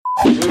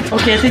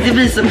Okej, jag tänkte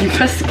visa min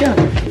flaska.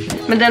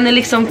 Men den är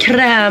liksom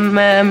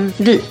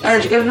krämvit.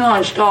 Jag ska ha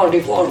en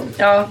stadig form.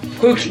 Ja,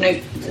 Sjukt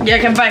snyggt.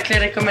 jag kan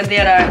verkligen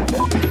rekommendera.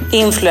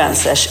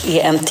 Influencers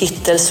är en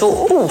titel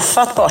så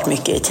ofattbart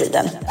mycket i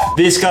tiden.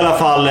 Vi ska i alla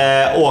fall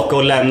åka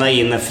och lämna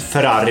in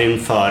Ferrarin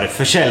för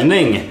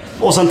försäljning.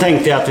 Och sen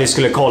tänkte jag att vi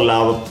skulle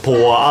kolla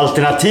på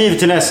alternativ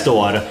till nästa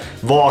år.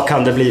 Vad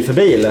kan det bli för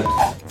bil?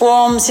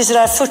 Och om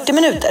sådär 40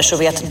 minuter så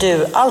vet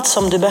du allt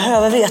som du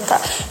behöver veta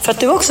för att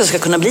du också ska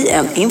kunna bli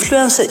en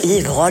influencer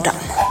i vardagen.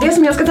 Det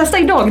som jag ska testa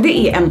idag,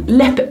 det är en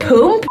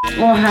läpppump.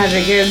 Åh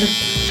herregud.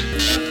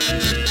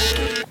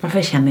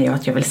 Varför känner jag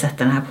att jag vill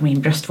sätta den här på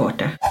min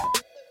bröstvårta?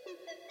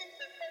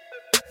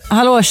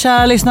 Hallå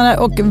kära lyssnare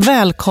och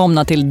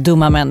välkomna till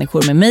Dumma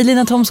människor med mig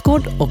Lina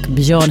Thomsgård och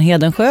Björn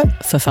Hedensjö,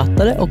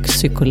 författare och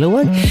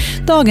psykolog.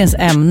 Dagens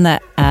ämne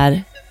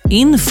är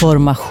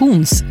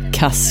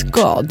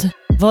informationskaskad.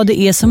 Vad det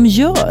är som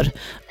gör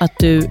att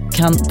du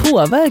kan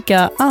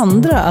påverka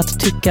andra att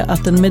tycka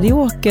att en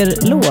medioker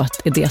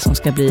låt är det som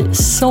ska bli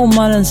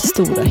sommarens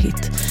stora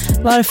hit.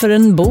 Varför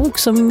en bok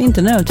som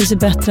inte nödvändigtvis är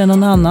bättre än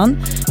någon annan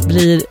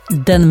blir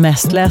den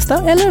mest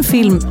lästa eller en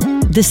film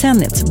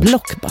decenniets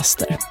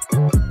blockbuster.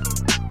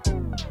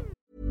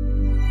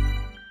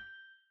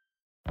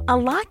 A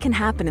lot can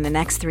happen in the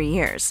next 3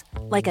 years.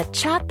 Like a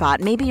chatbot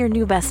may be your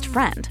new best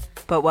friend.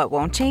 But what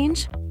won't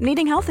change?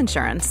 Needing health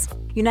insurance.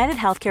 United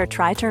Healthcare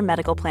Tri-Term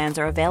Medical Plans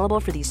are available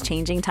for these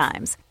changing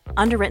times.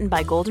 Underwritten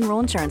by Golden Rule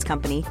Insurance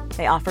Company,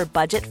 they offer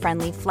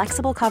budget-friendly,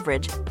 flexible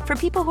coverage for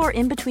people who are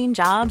in between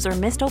jobs or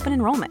missed open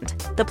enrollment.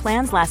 The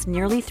plans last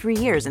nearly 3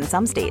 years in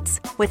some states,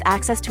 with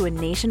access to a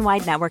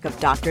nationwide network of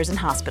doctors and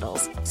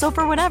hospitals. So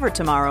for whatever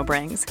tomorrow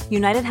brings,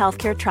 United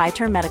Healthcare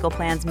Tri-Term Medical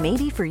Plans may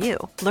be for you.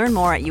 Learn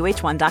more at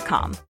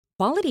uh1.com.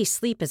 Quality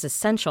sleep is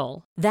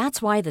essential.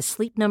 That's why the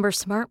Sleep Number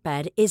Smart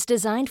Bed is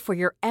designed for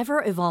your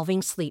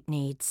ever-evolving sleep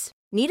needs.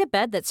 Need a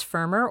bed that's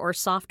firmer or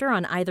softer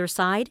on either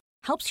side?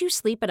 Helps you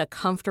sleep at a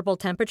comfortable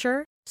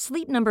temperature?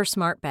 Sleep Number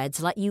Smart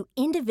Beds let you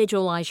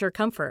individualize your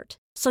comfort,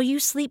 so you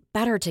sleep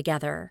better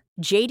together.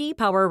 JD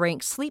Power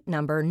ranks Sleep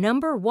Number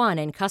 #1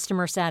 in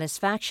customer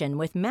satisfaction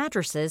with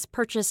mattresses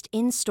purchased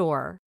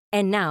in-store.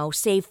 And now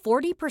save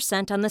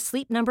 40% on the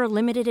Sleep Number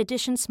Limited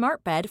Edition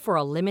Smart Bed for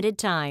a limited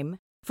time.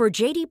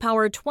 For JD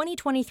Power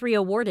 2023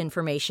 award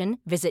information,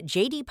 visit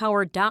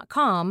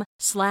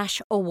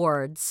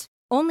jdpower.com/awards.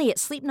 Only at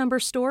Sleep Number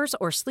stores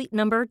or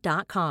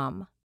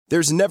sleepnumber.com.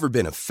 There's never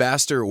been a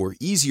faster or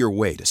easier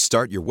way to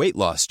start your weight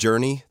loss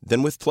journey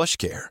than with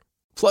PlushCare.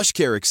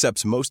 PlushCare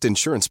accepts most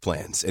insurance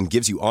plans and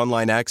gives you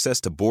online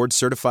access to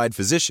board-certified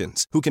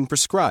physicians who can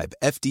prescribe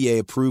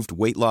FDA-approved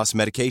weight loss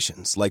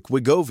medications like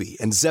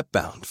Wegovy and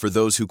Zepbound for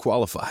those who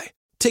qualify.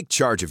 Take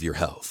charge of your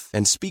health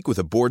and speak with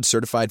a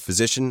board-certified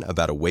physician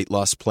about a weight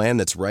loss plan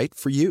that's right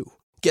for you.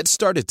 Get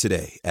started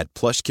today at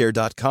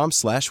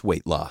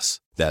plushcare.com/weightloss.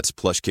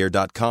 That's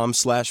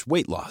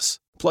plushcare.com/weightloss.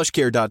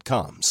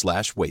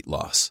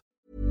 plushcare.com/weightloss.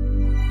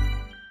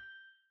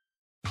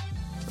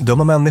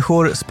 Dumma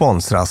människor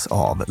sponsras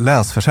av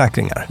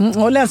Länsförsäkringar.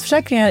 Och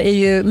Länsförsäkringar är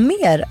ju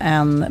mer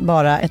än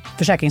bara ett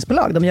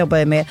försäkringsbolag. De jobbar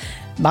ju med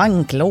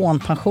bank, lån,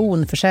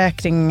 pension,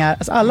 försäkringar,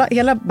 alltså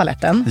hela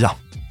balletten. Ja.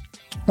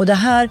 Och det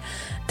här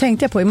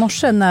tänkte jag på i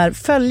morse när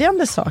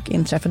följande sak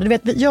inträffade. Du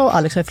vet, jag och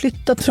Alex har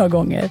flyttat några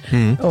gånger.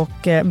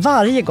 Och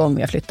varje gång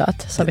vi har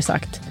flyttat så har vi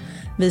sagt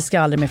vi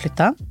ska aldrig mer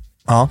flytta.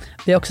 Ja.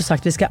 Vi har också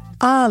sagt vi ska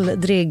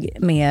aldrig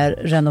mer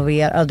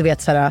renovera. Du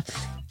vet såhär,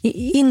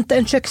 inte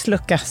en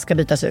kökslucka ska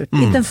bytas ut.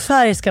 Inte en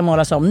färg ska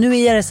målas om. Nu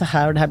är det så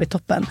här och det här blir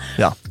toppen.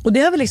 Ja. Och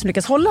det har vi liksom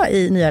lyckats hålla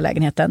i nya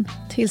lägenheten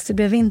tills det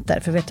blev vinter.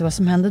 För vet du vad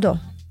som hände då?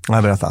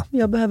 Nej, berätta.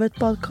 Jag behöver ett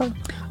badkar.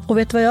 Och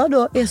vet du vad jag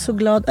då är så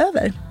glad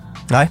över?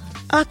 Nej.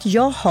 Att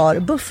jag har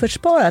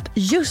buffertsparat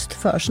just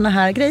för såna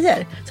här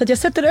grejer. Så att jag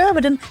sätter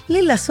över den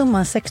lilla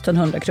summan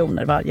 1600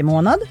 kronor varje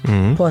månad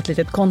på ett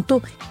litet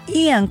konto.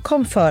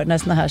 Enkom för när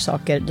såna här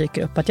saker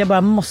dyker upp. Att jag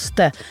bara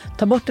måste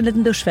ta bort en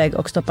liten duschvägg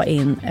och stoppa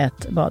in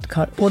ett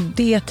badkar. Och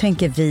det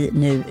tänker vi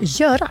nu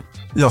göra.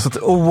 Ja, så att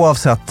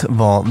oavsett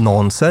vad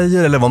någon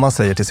säger eller vad man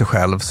säger till sig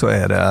själv så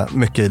är det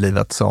mycket i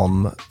livet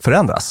som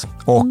förändras.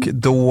 Och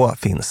då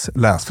finns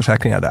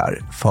Länsförsäkringar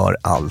där för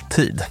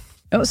alltid.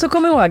 Så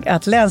kom ihåg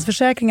att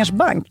Länsförsäkringars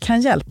bank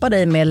kan hjälpa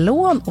dig med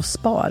lån och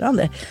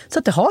sparande så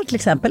att du har till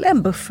exempel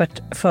en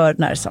buffert för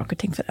när saker och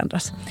ting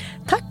förändras.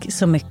 Tack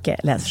så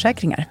mycket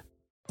Länsförsäkringar.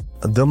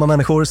 Dumma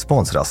människor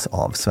sponsras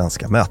av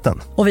Svenska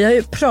möten. Och vi har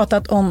ju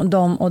pratat om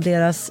dem och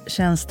deras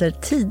tjänster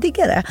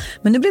tidigare.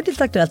 Men nu blir det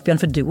lite aktuellt, Björn,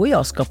 för du och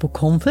jag ska på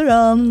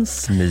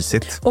konferens.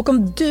 Mysigt. Och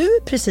om du,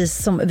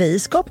 precis som vi,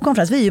 ska på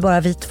konferens, vi är ju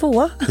bara vi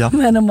två. Ja.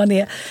 Men om man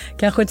är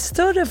kanske ett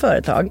större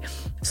företag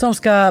som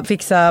ska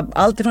fixa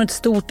allt ifrån ett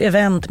stort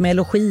event med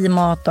logi,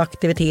 mat och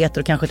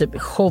aktiviteter och kanske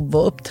typ show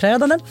och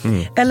uppträdanden.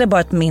 Eller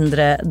bara ett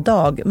mindre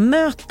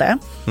dagmöte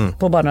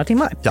på bara några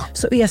timmar. Ja.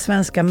 Så är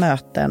Svenska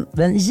möten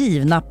den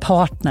givna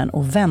partnern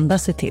att vända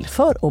sig till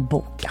för att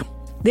boka.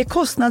 Det är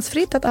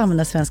kostnadsfritt att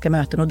använda Svenska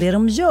möten och det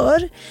de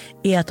gör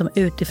är att de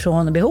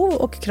utifrån behov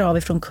och krav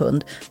ifrån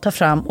kund tar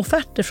fram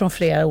offerter från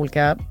flera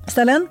olika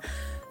ställen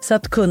så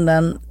att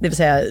kunden, det vill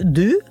säga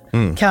du,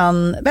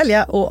 kan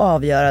välja och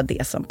avgöra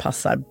det som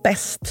passar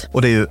bäst.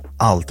 Och det är ju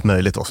allt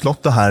möjligt då.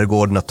 Slott och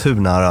herrgård,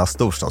 naturnära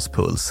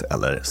storstadspuls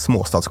eller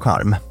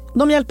småstadscharm.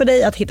 De hjälper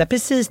dig att hitta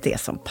precis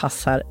det som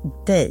passar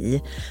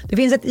dig. Det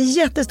finns ett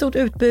jättestort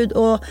utbud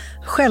och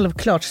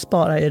självklart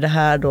sparar ju det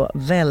här då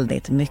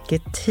väldigt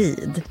mycket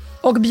tid.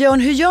 Och Björn,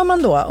 hur gör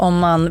man då om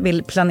man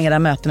vill planera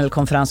möten eller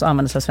konferens och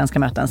använda sig av Svenska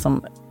Möten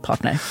som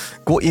partner?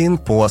 Gå in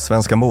på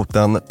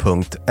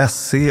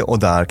svenskamoten.se och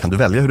där kan du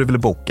välja hur du vill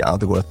boka.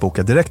 Det går att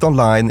boka direkt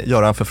online,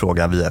 göra en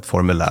förfrågan via ett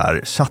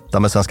formulär, chatta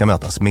med Svenska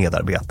Mötens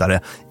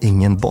medarbetare,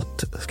 ingen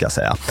bot ska jag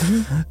säga,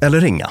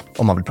 eller ringa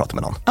om man vill prata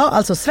med någon. Ja,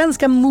 alltså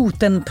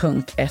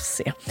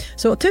svenskamoten.se.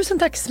 Så tusen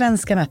tack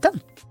Svenska Möten.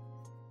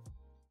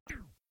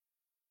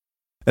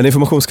 En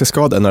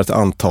informationskaskad är när ett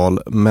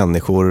antal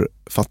människor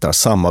fattar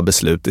samma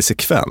beslut i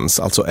sekvens,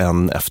 alltså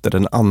en efter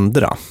den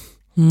andra.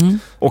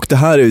 Och det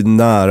här är ju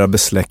nära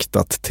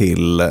besläktat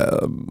till,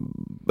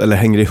 eller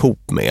hänger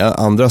ihop med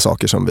andra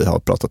saker som vi har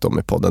pratat om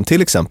i podden,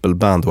 till exempel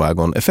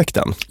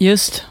bandwagon-effekten.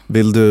 Just.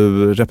 Vill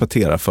du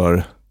repetera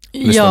för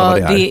lyssnarna vad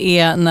det är? Det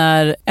är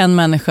när en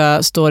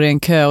människa står i en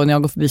kö och när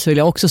jag går förbi så vill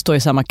jag också stå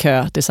i samma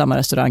kö till samma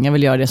restaurang. Jag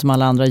vill göra det som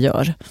alla andra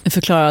gör. Jag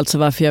förklarar alltså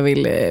varför jag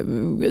vill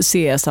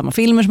se samma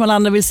filmer som alla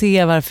andra vill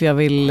se, varför jag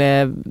vill,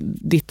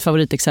 ditt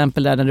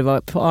favoritexempel där när du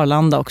var på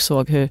Arlanda och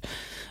såg hur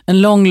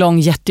en lång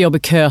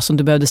jättejobbig kö som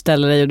du behövde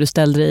ställa dig och du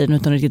ställde dig utan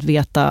att riktigt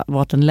veta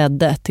vart den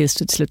ledde tills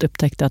du till slut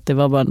upptäckte att det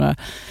var bara några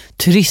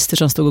turister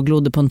som stod och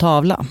glodde på en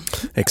tavla.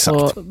 Exakt.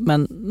 Och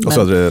så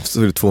hade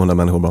det 200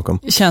 människor bakom.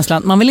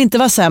 Känslan, man vill inte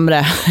vara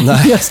sämre.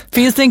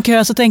 Finns det en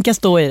kö så tänker jag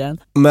stå i den.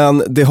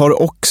 Men det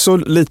har också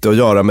lite att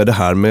göra med det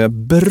här med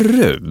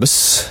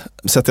brus.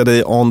 Sätter jag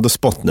dig on the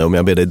spot nu om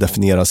jag ber dig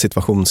definiera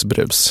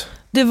situationsbrus?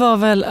 Det var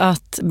väl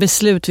att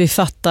beslut vi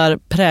fattar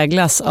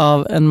präglas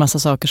av en massa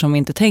saker som vi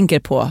inte tänker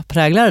på.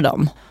 Präglar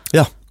dem?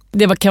 Ja.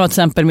 Det kan vara till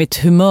exempel mitt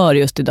humör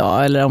just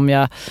idag eller om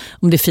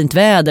det är fint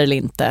väder eller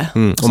inte.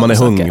 Om man är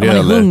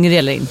hungrig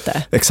eller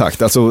inte.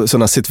 Exakt, alltså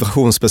sådana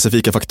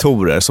situationsspecifika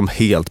faktorer som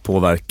helt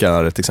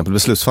påverkar till exempel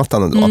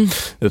beslutsfattande då,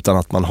 utan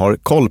att man har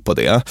koll på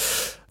det.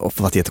 Och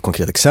för att ge ett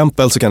konkret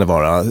exempel så kan det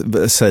vara,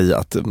 säg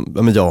att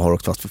jag har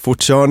åkt fast för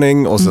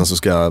fortkörning och sen så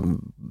ska jag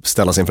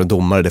ställas inför en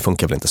domare, det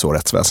funkar väl inte så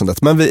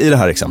rättsväsendet. Men i det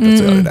här exemplet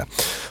så gör det.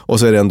 Och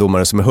så är det en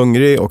domare som är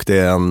hungrig och det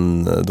är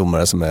en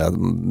domare som är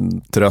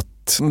trött.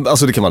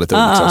 Alltså det kan vara lite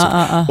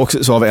olika. Och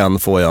så av en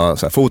får jag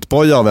så här,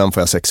 fotboja, av en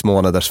får jag 6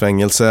 månaders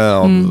fängelse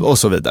och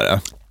så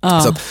vidare.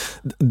 Så att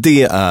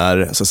det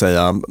är så att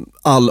säga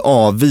all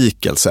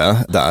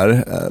avvikelse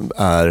där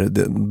är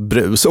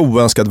brus,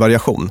 oönskad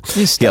variation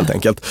helt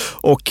enkelt.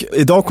 Och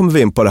idag kommer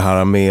vi in på det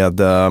här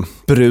med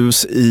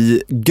brus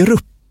i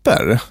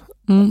grupper.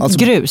 Alltså,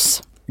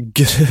 grus.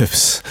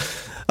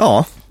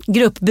 Ja.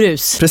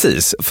 Gruppbrus.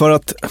 Precis, för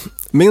att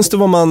minns du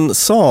vad man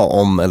sa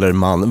om, eller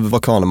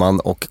vad Kahneman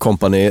och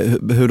kompani,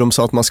 hur de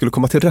sa att man skulle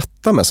komma till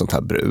rätta med sånt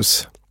här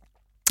brus?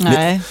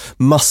 Nej.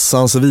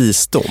 Massans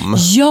visdom.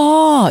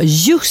 Ja,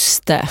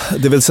 just det.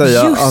 Det vill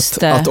säga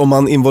att om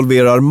man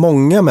involverar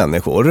många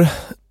människor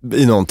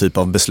i någon typ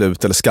av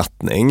beslut eller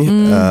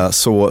skattning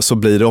så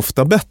blir det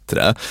ofta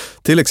bättre.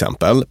 Till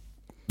exempel,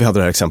 vi hade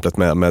det här exemplet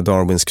med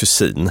Darwins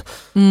kusin,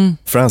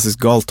 Francis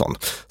Galton,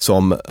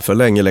 som för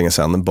länge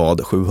sedan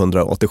bad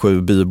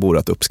 787 bybor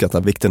att uppskatta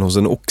vikten hos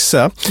en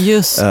oxe.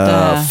 Just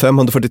det.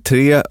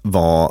 543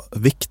 var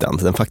vikten,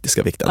 den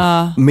faktiska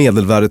vikten.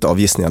 Medelvärdet av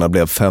gissningarna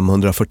blev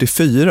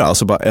 544,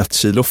 alltså bara 1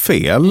 kilo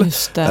fel.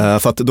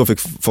 För att då fick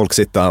folk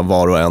sitta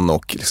var och en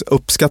och liksom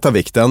uppskatta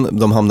vikten.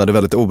 De hamnade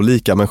väldigt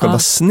olika, men själva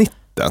snittet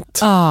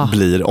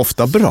blir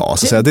ofta bra.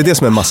 Så det är det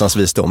som är massans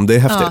visdom. Det är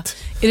häftigt.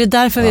 Är det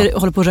därför vi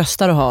håller på och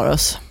röstar och har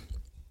oss?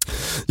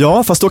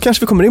 Ja, fast då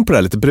kanske vi kommer in på det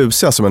här lite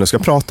brusiga som jag nu ska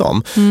prata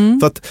om.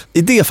 För att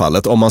i det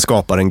fallet, om man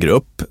skapar en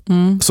grupp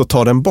så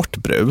tar den bort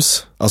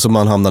brus. Alltså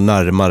man hamnar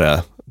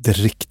närmare det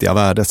riktiga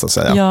värdet så att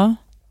säga. Ja.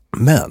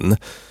 Men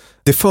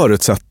det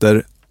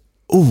förutsätter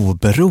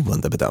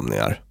oberoende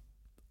bedömningar.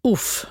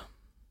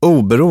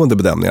 Oberoende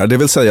bedömningar, det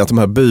vill säga att de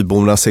här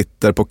byborna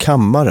sitter på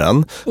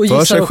kammaren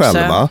för sig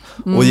själva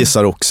och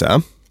gissar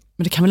oxe.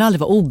 Men det kan väl aldrig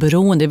vara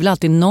oberoende, det är väl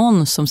alltid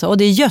någon som säger,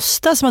 det är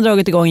Gösta som har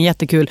dragit igång en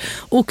jättekul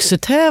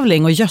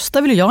oxetävling och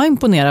Gösta vill jag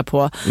imponera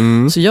på.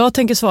 Så jag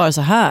tänker svara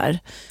så här.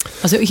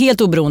 Alltså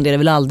helt oberoende är det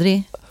väl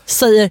aldrig.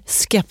 Säger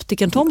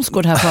skeptikern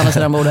Tomsgård här på andra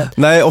sidan bordet.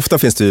 Nej, ofta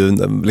finns det ju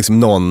liksom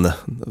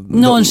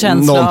någon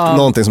känsla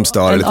någonting som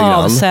stör lite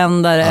grann.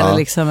 Avsändare eller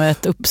liksom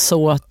ett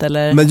uppsåt.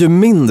 Eller... Men ju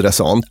mindre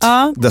sånt,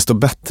 desto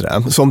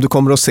bättre. Som du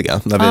kommer att se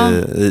när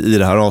vi i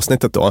det här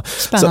avsnittet då.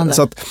 Spännande.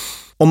 Så att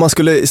om man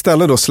skulle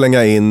istället då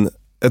slänga in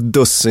ett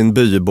dussin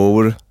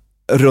bybor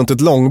runt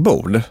ett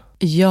långbord.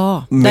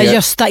 Ja, där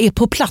Gösta är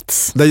på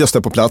plats.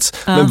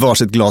 Med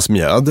varsitt glas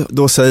mjöd.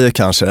 Då säger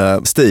kanske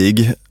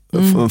Stig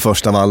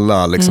först av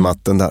alla liksom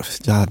att den där,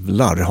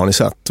 jävlar, har ni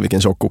sett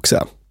vilken tjock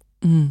oxe?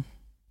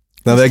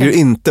 Den väger ju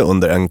inte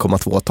under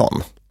 1,2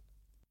 ton.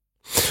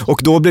 Och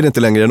då blir det inte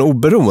längre en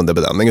oberoende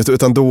bedömning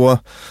utan då...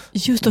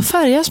 Just då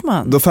färgas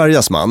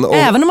man. Och,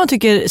 även om man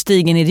tycker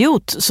Stig är en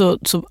idiot så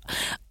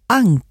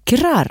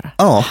ankrar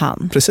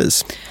han.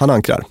 Precis. Han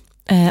ankrar.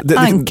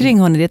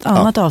 Ankring, hörni, det är ett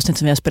annat avsnitt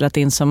som vi har spelat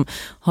in som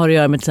har att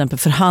göra med till exempel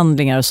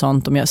förhandlingar och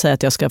sånt. Om jag säger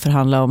att jag ska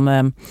förhandla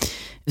om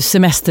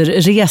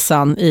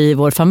semesterresan i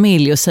vår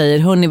familj och säger,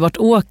 hörni, vart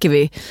åker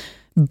vi?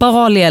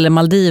 Bali eller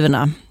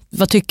Maldiverna?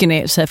 Vad tycker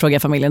ni? Frågar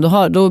familjen.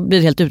 Då blir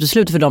det helt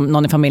uteslutet för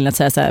någon i familjen att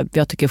säga så här,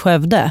 jag tycker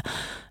Skövde.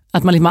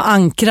 Att man liksom har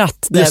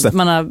ankrat det.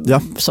 Man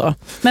har, så.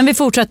 Men vi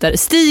fortsätter.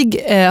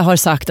 Stig har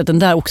sagt att den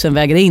där oxen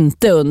väger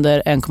inte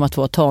under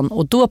 1,2 ton.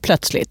 Och då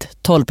plötsligt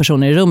 12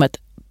 personer i rummet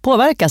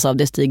påverkas av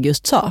det Stig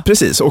just sa.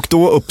 Precis, och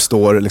då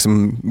uppstår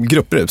liksom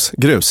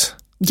grus.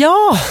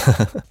 Ja!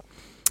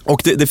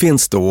 Och det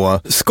finns då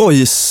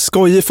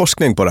skojig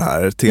forskning på det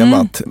här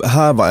temat.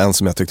 Här var en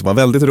som jag tyckte var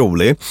väldigt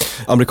rolig.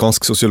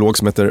 Amerikansk sociolog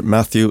som heter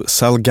Matthew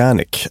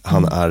Salganic.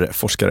 Han är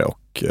forskare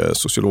och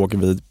sociolog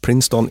vid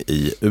Princeton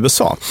i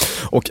USA.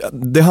 Och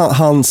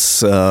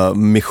hans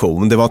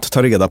mission, det var att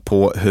ta reda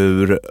på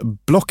hur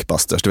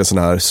blockbusters, det vill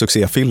sådana här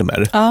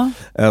succéfilmer,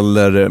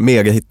 eller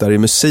megahittar i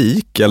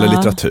musik eller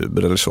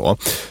litteratur eller så.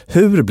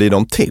 Hur blir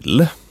de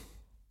till?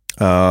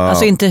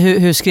 Alltså inte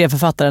hur skrev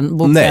författaren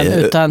boken,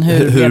 utan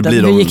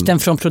hur gick den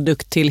från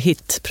produkt till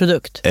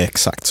hitprodukt?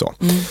 Exakt så.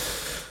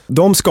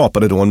 De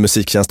skapade då en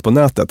musiktjänst på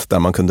nätet där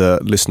man kunde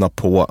lyssna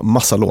på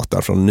massa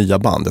låtar från nya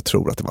band. Jag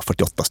tror att det var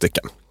 48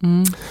 stycken.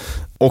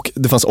 Och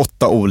det fanns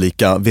 8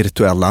 olika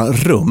virtuella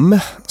rum,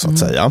 så att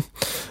säga.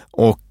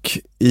 Och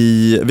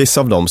i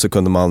vissa av dem så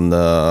kunde man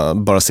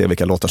bara se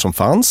vilka låtar som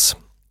fanns.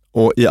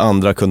 Och i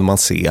andra kunde man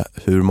se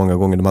hur många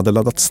gånger de hade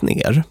laddats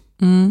ner.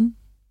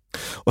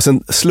 Och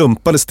sen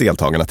slumpades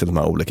deltagarna till de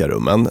här olika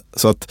rummen,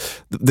 så att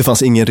det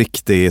fanns ingen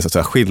riktig, så att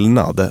säga,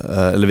 skillnad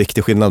eller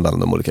viktig skillnad mellan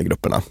de olika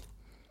grupperna.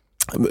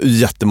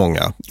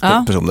 Jättemånga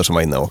personer som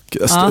var inne och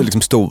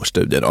liksom stor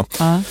studie då.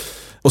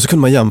 Och så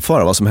kunde man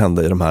jämföra vad som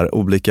hände i de här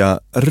olika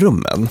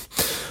rummen.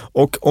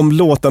 Och om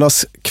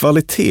låtarnas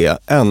kvalitet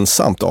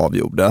ensamt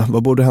avgjorde,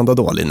 vad borde hända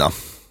då, Lina?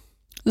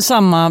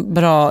 Samma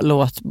bra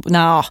låt.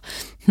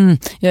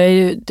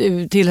 Jag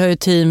tillhör ju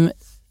team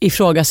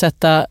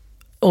ifrågasätta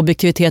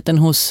objektiviteten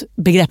hos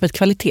begreppet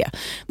kvalitet.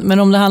 Men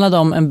om det handlade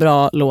om en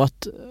bra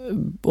låt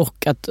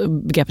och att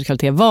begreppet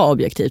kvalitet var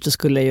objektivt, så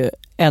skulle ju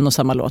en och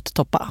samma låt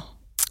toppa.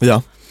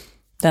 Ja.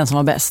 Den som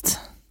var bäst.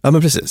 Ja,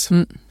 men precis.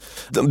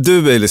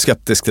 Du är lite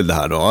skeptisk till det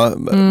här då.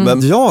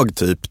 Men jag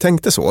typ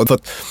tänkte så. För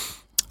att,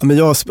 men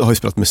jag har ju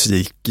spelat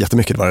musik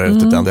jättemycket. Det var det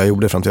typ det enda jag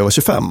gjorde fram till jag var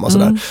 25 och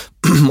sådär.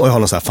 Och jag har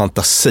någon sån här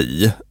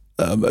fantasi.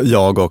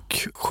 Jag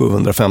och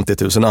 750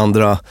 000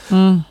 andra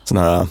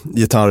såna här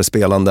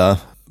gitarrspelande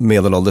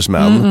medelålders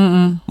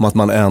män om att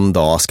man en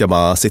dag ska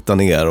bara sitta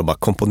ner och bara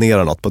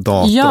komponera något på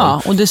datorn.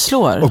 Ja, och det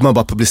slår. Och man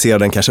bara publicerar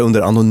den kanske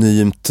under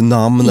anonymt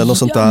namn eller något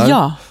sånt där.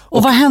 Ja,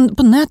 och vad händer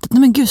på nätet? Nej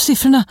men gud,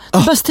 siffrorna.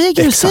 Det bara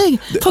stiger och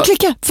stiger. Folk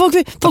klickar. Folk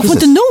får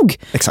inte nog.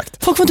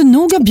 Exakt. Folk får inte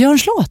nog av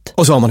Björns låt.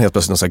 Och så har man helt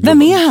plötsligt något.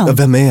 Vem är han?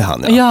 Vem är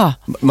han? Ja.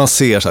 Man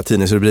ser så här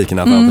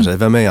tidningsrubrikerna framför sig.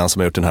 Vem är han som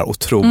har gjort den här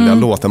otroliga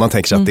låten? Man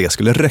tänker sig att det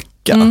skulle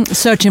räcka.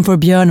 Searching for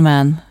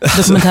Björnman.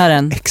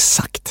 Dokumentären.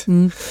 Exakt.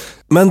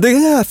 Men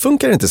det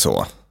funkar inte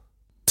så.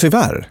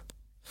 Tyvärr.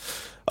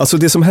 Alltså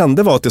det som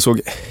hände var att det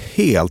såg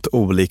helt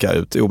olika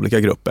ut i olika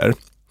grupper.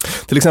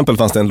 Till exempel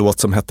fanns det en låt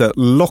som hette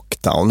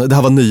Lockdown. Det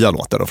här var nya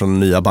låtar då, från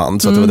nya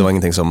band. Så att det var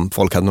ingenting som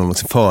folk hade någon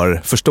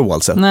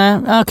förståelse. Nej,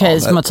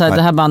 okej. Som att säga,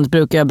 det här bandet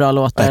brukar göra bra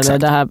låtar. Eller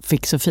det här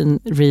fick så fin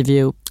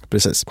review.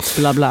 Precis.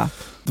 Bla bla.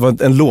 Det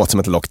var en låt som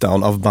hette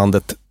Lockdown av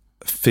bandet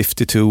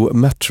 52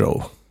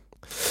 Metro.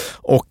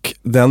 Och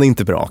den är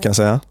inte bra, kan jag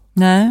säga.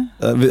 Nej.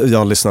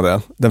 Jag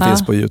lyssnade. Den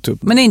finns på YouTube.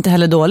 Men är inte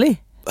heller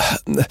dålig.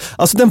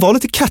 Alltså den var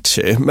lite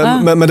catchy,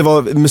 men det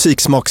var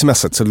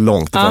musiksmaksmässigt så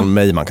långt ifrån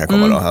mig man kan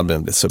komma då. Det hade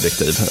en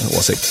subjektiv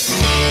åsikt.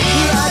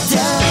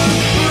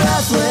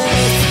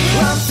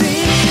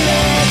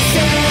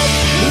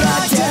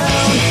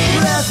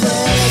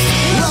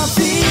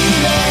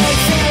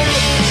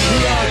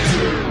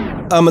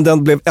 Ja, men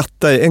den blev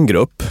etta i en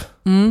grupp.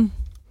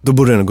 Då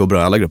borde den gå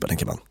bra i alla grupper,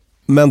 tänker man.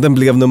 Men den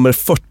blev nummer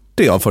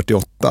 40 av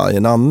 48 i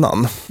en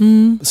annan.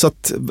 Så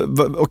att,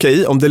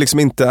 okej, om det liksom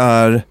inte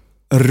är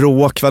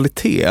rå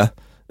kvalitet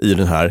i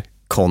den här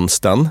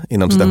konsten,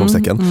 inom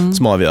citationstecken,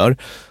 som avgör.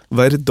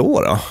 Vad är det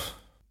då?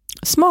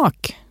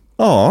 Smak.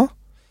 Ja,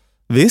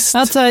 visst.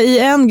 Att i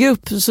en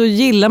grupp så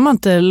gillar man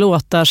inte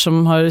låtar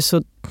som har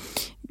så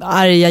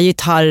arga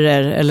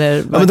gitarrer eller...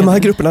 Ja, men de här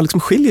grupperna liksom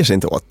skiljer sig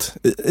inte åt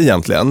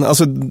egentligen.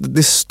 Alltså det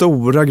är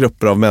stora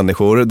grupper av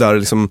människor där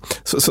liksom,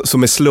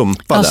 som är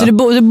slumpade. Alltså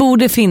det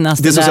borde finnas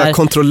det är så där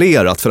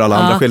kontrollerat för alla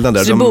andra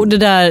skillnader. Så det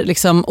där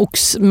liksom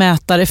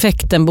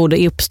oxmätareffekten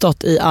borde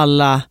uppstått i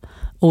alla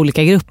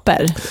olika grupper.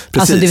 Precis.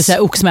 Alltså det vill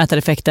säga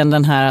oxmätareffekten,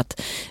 den här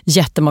att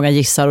jättemånga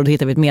gissar och då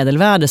hittar vi ett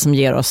medelvärde som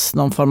ger oss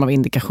någon form av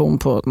indikation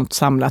på något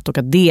samlat och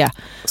att det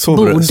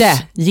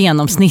borde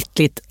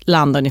genomsnittligt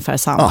landa ungefär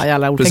samma i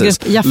alla olika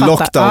grupper.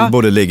 Lockdown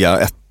borde ligga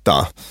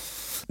etta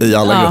i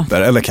alla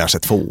grupper eller kanske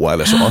 2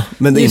 eller så.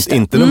 Men det är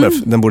inte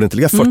den borde inte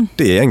ligga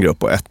 40 i en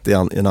grupp och 1 i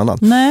en annan.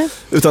 Nej.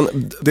 Utan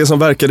det som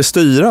verkade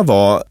styra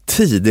var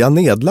tidiga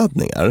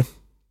nedladdningar.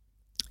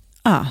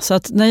 Så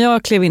att när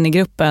jag klev in i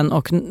gruppen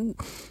och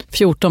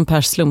 14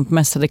 pers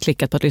slumpmässigt hade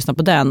klickat på att lyssna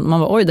på den. Man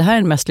var, oj, det här är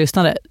den mest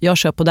lyssnade. Jag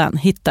kör på den,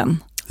 hitten.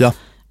 Ja.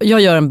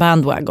 Jag gör en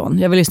bandwagon.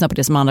 Jag vill lyssna på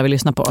det som andra vill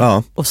lyssna på.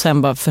 Ja. Och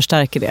sen bara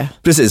förstärker det.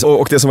 Precis,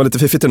 och det som var lite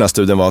fiffigt i den här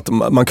studien var att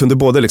man kunde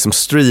både liksom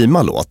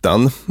streama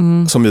låten,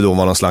 som ju då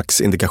var någon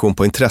slags indikation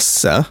på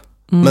intresse.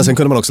 Men sen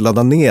kunde man också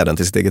ladda ner den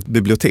till sitt eget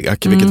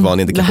bibliotek, vilket var en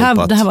indikation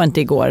på att... Det här var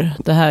inte igår,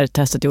 det här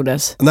testet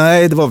gjordes.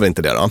 Nej, det var väl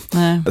inte det då.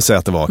 Nej. Jag säger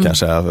att det var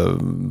kanske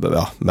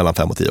mellan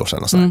 5 och 10 år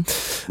sedan. Och så.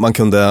 Man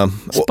kunde...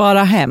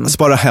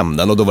 Spara hem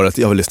den, och då var det att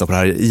jag vill lyssna på det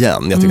här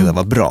igen. Jag tycker att det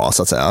var bra,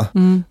 så att säga.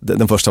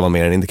 Den första var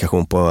mer en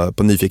indikation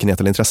på nyfikenhet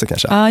eller intresse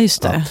kanske. Ja,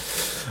 just det.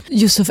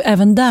 Just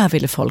även där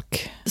ville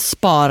folk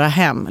spara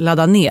hem,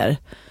 ladda ner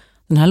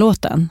den här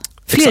låten.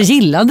 Fler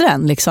gillade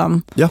den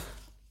liksom. Ja.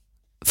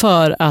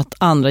 För att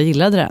andra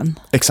gillade den.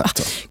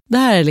 Exakt. Det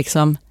här är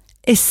liksom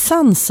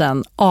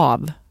essensen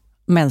av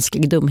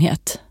mänsklig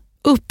dumhet.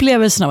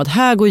 Upplevelsen av att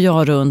här går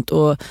jag runt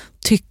och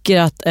tycker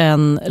att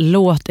en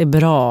låt är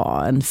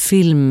bra, en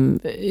film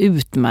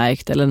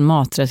utmärkt eller en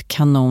maträtt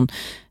kanon.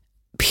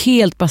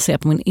 Helt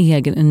baserat på min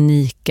egen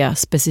unika,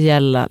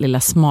 speciella lilla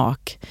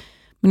smak.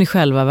 Men i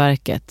själva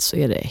verket så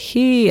är det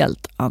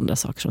helt andra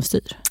saker som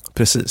styr.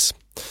 Precis.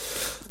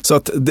 Så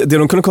att det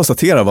de kunde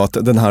konstatera var att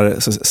den här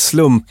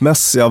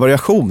slumpmässiga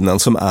variationen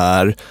som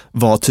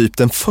var typ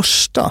den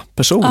första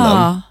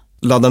personen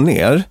laddade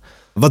ner,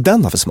 vad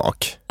den har för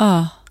smak.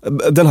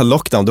 Den här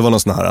Lockdown, det var någon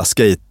sån här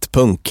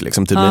skatepunk,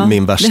 liksom, typ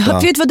min värsta...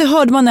 Vet vad, det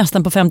hörde man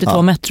nästan på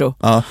 52 Metro.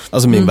 Ja,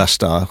 alltså min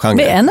värsta genre.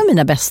 Det är en av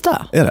mina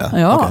bästa. Är det?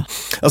 Ja. Okay.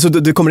 Alltså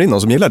du kommer in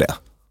någon som gillar det?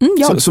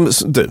 Som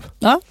du?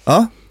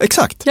 Ja,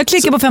 exakt. Jag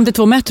klickar på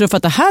 52 Metro för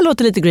att det här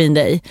låter lite Green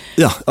Day.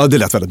 Ja, det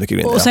lät väldigt mycket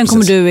Green Day. Och sen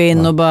kommer du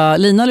in och bara,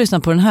 Lina, lyssna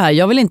på den här.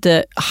 Jag vill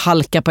inte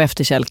halka på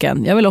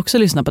efterkälken. Jag vill också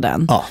lyssna på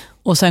den. Ja.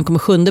 Och sen kommer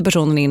 7:e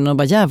personen in och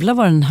bara, jävlar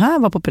vad den här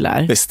var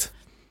populär. Visst.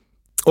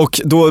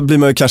 Och då blir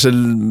man ju kanske,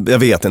 jag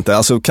vet inte,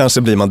 alltså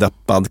kanske blir man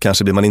deppad,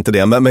 kanske blir man inte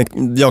det. Men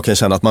jag kan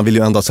känna att man vill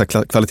ju ändå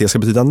att kvalitet ska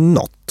betyda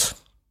något.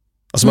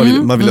 Alltså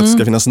man vill att det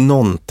ska finnas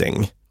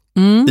någonting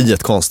i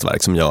ett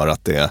konstverk som gör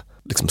att det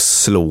liksom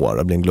slår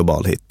och blir en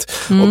global hit.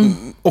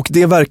 Och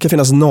det verkar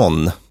finnas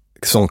någon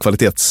sån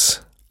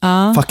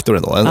kvalitetsfaktor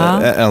ändå,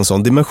 en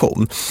sån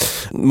dimension.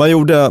 Man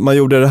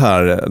gjorde det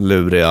här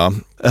luriga.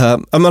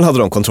 Man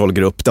hade en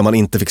kontrollgrupp där man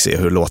inte fick se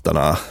hur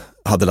låtarna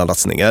hade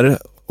laddats ner.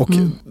 Och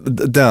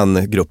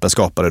den gruppen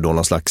skapade då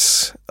någon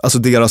slags, alltså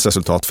deras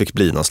resultat fick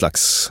bli någon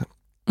slags...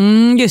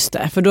 Just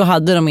det, för då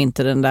hade de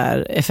inte den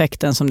där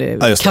effekten som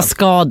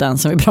kaskaden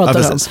som vi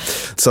pratade om.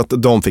 Så att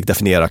de fick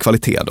definiera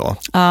kvalitet då.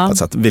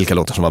 Alltså att vilka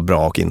låtar som var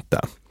bra och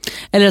inte.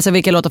 Eller alltså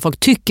vilka låtar folk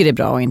tycker är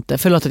bra och inte.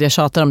 Förlåt att jag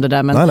tjatar om det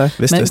där, men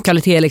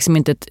kvalitet är liksom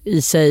inte ett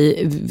i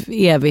sig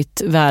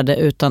evigt värde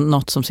utan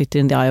något som sitter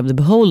in the eye of the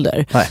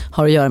beholder.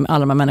 Har att göra med alla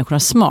de här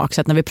människornas smak.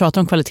 Så att när vi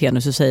pratar om kvalitet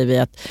nu så säger vi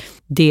att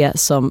det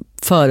som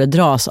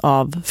föredras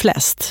av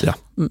flest. Ja.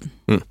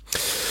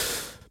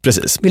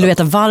 Precis. Vill du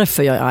veta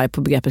varför jag är arg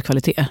på begreppet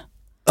kvalitet?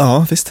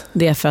 Ja, visst.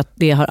 Det är för att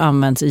det har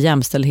använts i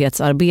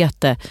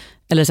jämställdhetsarbete,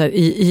 eller så här,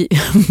 i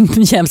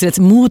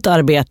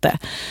jämställdhetsmotarbete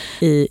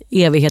i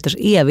evigheters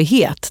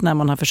evighet, när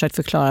man har försökt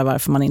förklara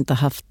varför man inte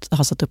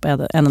har satt upp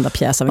en enda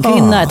pjäs av en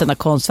kvinna, ett enda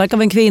konstverk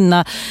av en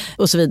kvinna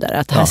och så vidare.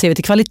 Att här ser vi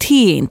till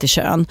kvalitet, inte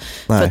kön.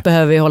 Nej. För att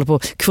behöver vi hålla på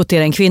att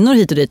kvotera in kvinnor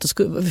hit och dit. Och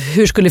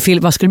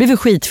vad skulle det bli för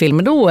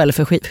skitfilmer då, eller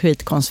för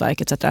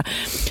skitkonstverk etc.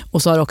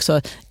 Och så har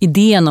också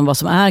idén om vad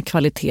som är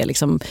kvalitet,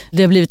 liksom,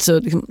 det har blivit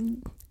så...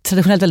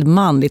 traditionellt väldigt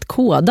manligt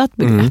kodat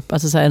begrepp.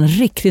 Alltså så här, en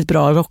riktigt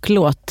bra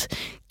rocklåt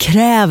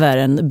kräver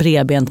en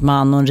bredbent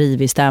man och en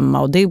rivig stämma,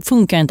 och det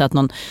funkar inte att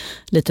någon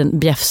liten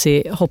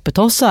bjäfsig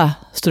hoppetossa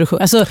står och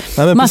sjunger. Alltså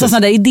massa sådana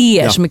där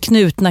idéer som är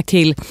knutna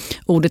till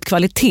ordet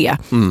kvalitet.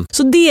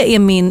 Så det är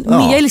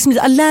jag är liksom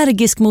lite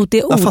allergisk mot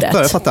det ordet.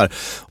 Jag fattar.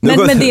 Men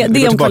det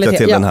är om kvalitet.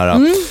 Till den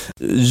här.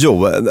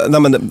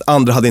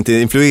 Andra hade inte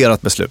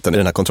influerat besluten i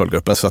den här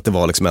kontrollgruppen, så att det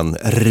var liksom en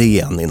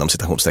ren inom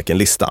citationstecken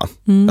lista.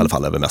 I alla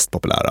fall över mest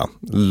populära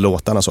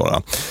låtarna.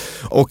 Så.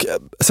 Och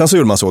sen så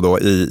gjorde man så då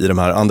i de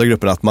här andra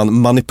grupperna att man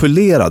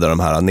manipulerade de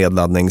här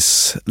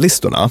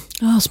nedladdningslistorna.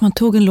 Så man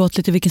tog en låt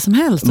lite vilken som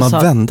helst. Man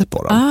vände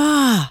på dem.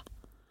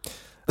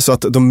 Så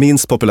att de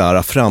minst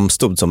populära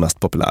framstod som mest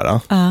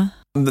populära.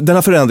 Den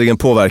här förändringen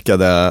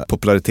påverkade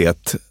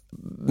popularitet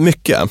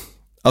mycket.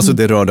 Alltså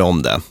det rörde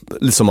om det,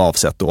 liksom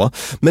avsett då.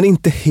 Men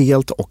inte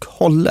helt och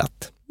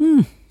hållet.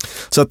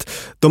 Så att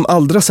de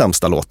allra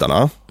sämsta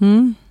låtarna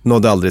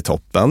nådde aldrig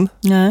toppen.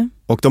 Nej.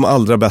 Och de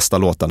allra bästa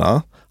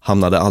låtarna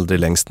hamnade aldrig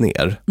längst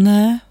ner.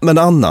 Nej. Men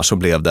annars så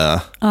blev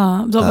det...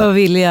 de var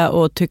villiga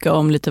att tycka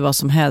om lite vad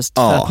som helst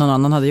för att någon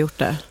annan hade gjort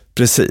det.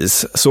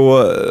 Precis.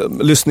 Så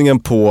lyssningen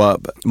på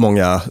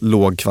många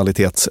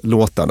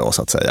lågkvalitetslåtar då,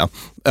 så att säga,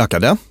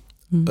 ökade.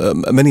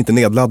 Men inte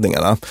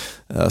nedladdningarna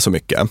så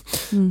mycket.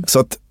 Så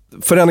att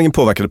förändringen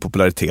påverkade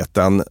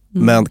populariteten,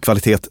 men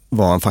kvalitet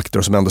var en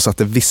faktor som ändå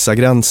satte vissa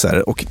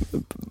gränser, och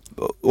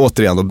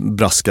återigen då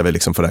braskar vi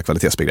liksom för det här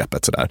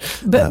kvalitetsbegreppet. Sådär.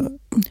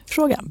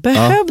 Fråga,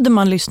 behövde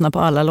man lyssna på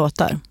alla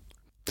låtar?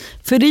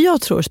 För det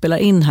jag tror spelar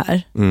in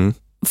här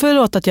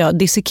förlåt att jag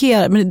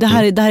dissekerar, men det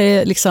här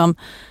är liksom...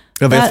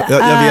 Jag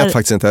vet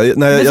faktiskt inte.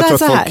 Nej, jag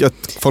tror att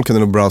folk kunde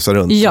nog browsa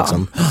runt. Ja,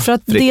 liksom. för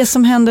att det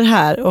som händer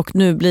här, och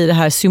nu blir det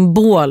här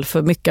symbol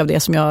för mycket av det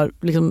som jag har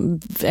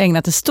liksom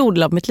ägnat en stor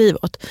del av mitt liv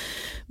åt.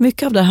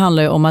 Mycket av det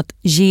handlar ju om att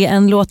ge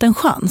en låt en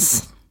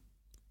chans.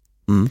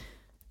 Mm.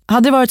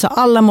 Hade det varit så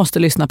alla måste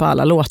lyssna på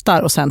alla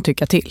låtar och sen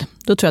tycka till,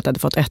 då tror jag att jag hade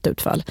fått ett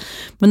utfall.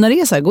 Men när det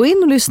är så här, gå in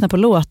och lyssna på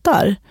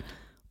låtar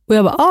och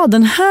jag bara,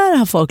 den här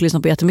har folk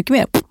lyssnat på jättemycket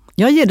mer.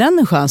 Jag ger den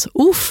en chans.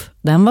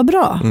 Den var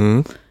bra.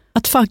 Mm.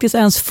 Att faktiskt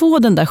ens få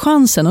den där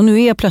chansen, och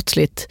nu är jag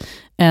plötsligt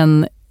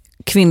en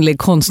kvinnlig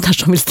konstnär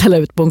som vill ställa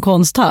ut på en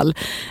konsthall,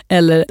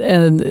 eller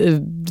en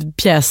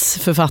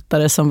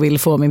pjäsförfattare som vill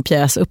få min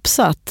pjäs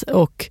uppsatt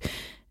och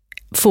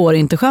får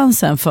inte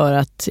chansen för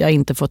att jag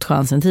inte fått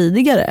chansen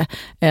tidigare,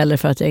 eller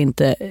för att jag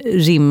inte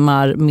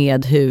rimmar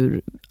med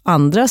hur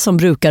andra som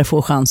brukar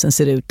få chansen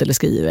ser ut eller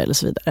skriver eller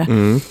så vidare.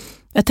 Mm.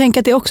 Jag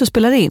tänker att det också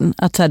spelar in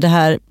att så här, det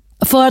här,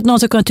 för att någon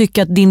ska kunna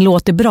tycka att din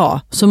låt är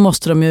bra så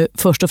måste de ju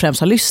först och främst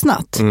ha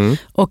lyssnat. Mm.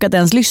 Och att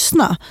ens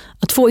lyssna,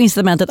 att få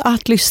incitamentet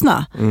att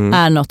lyssna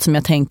är något som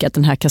jag tänker att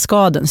den här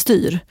kaskaden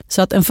styr.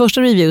 Så att en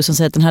första review som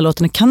säger att den här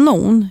låten är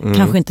kanon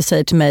kanske inte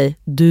säger till mig,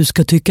 du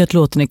ska tycka att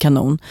låten är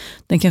kanon.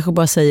 Den kanske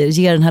bara säger,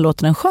 ge den här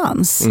låten en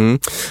chans.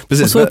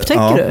 Precis. Och så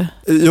upptäcker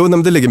du. Jo,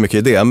 men det ligger mycket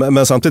i det.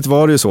 Men samtidigt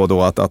var det ju så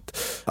då att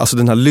alltså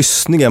den här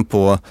lyssningen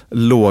på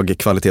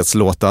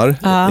lågkvalitetslåtar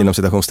inom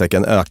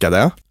citationstecken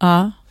ökade.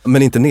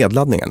 Men inte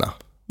nedladdningarna.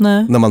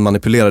 Nej. När man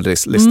manipulerade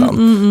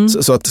listan.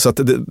 Så att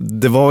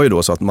det var ju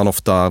då så att man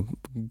ofta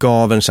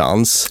gav en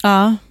chans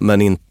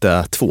men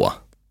inte 2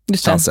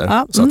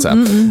 chanser. Så att säga.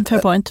 Fair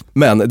point.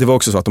 Men det var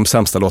också så att de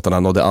sämsta låtarna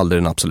nådde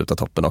aldrig den absoluta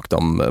toppen och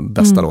de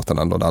bästa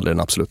låtarna nådde aldrig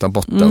den absoluta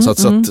botten.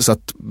 Så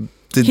att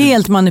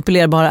helt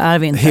manipulerbara är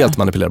vi inte. Helt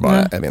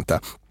manipulerbara är vi inte.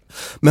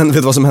 Men vet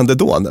du vad som hände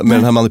då med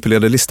den här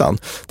manipulerade listan?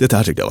 Det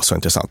här tyckte jag var så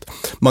intressant.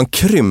 Man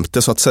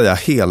krympte så att säga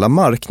hela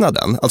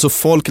marknaden. Alltså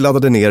folk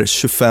laddade ner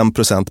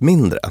 25%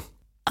 mindre.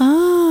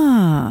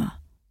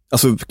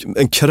 Alltså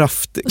en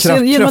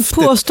genom att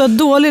påstå att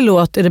dålig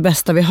låt är det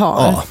bästa vi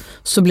har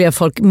så blev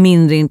folk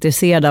mindre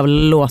intresserade av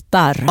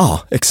låtar. Ja,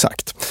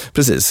 exakt.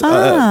 Precis.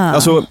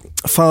 Alltså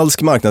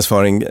falsk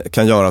marknadsföring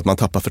kan göra att man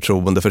tappar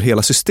förtroende för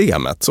hela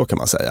systemet, så kan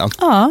man säga.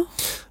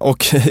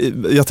 Och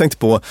jag tänkte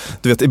på,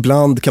 du vet,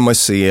 ibland kan man ju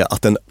se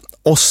att en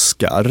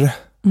Oscar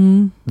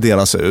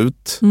delas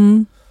ut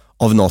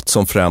av något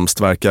som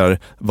främst verkar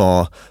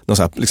vara någon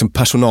så här, liksom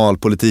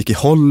personalpolitik i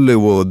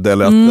Hollywood,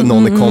 eller att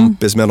någon är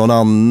kompis med någon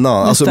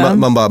annan. Alltså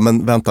man bara,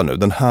 men vänta nu,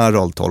 den här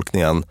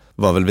rolltolkningen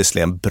var väl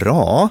visserligen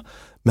bra,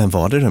 men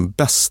var det den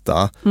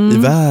bästa i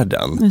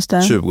världen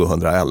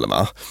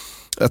 2011?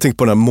 Jag tänkte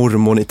på den här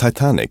mormon i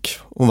Titanic.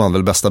 Hon vann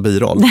väl bästa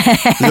biroll.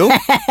 Jo.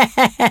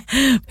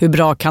 Hur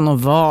bra kan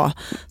hon vara?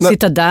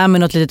 Sitta där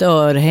med något litet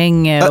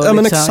örhänge. Och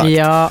men liksom,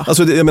 exakt.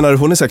 Alltså, jag menar,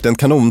 hon är säkert en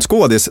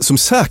kanonskådis som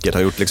säkert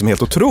har gjort liksom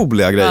helt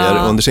otroliga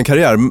grejer under sin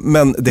karriär.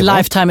 Men det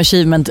Lifetime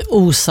achievement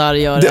osar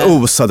gör det. Det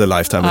osade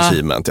Lifetime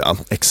achievement,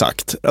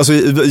 exakt. Alltså,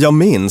 jag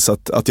minns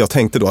att jag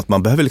tänkte då att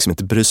man behöver liksom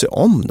inte bry sig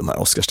om de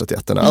här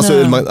Oscarsstatyetterna.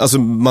 Alltså,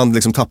 man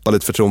liksom tappar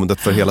lite förtroendet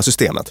för hela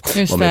systemet.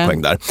 Var min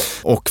poäng där.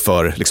 Och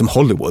för liksom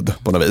Hollywood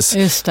på något vis.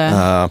 Just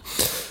det.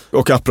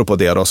 Och apropå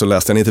det då, så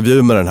läste jag en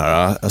intervju med den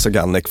här alltså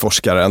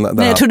Gannek-forskaren.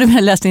 Nej, jag trodde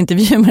du läste en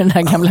intervju med den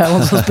här gamla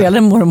hon som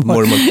spelade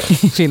mormor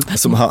i film.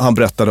 Som han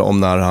berättade om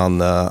när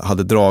han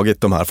hade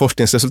dragit de här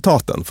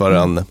forskningsresultaten för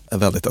en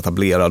väldigt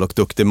etablerad och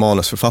duktig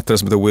manusförfattare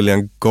som heter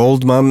William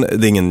Goldman.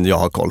 Det är ingen jag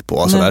har koll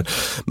på. Sådär.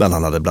 Men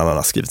han hade bland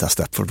annat skrivit en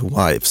Stepford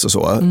Wives och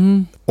så.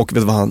 Och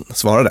vet du vad han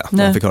svarade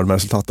när han fick höra de här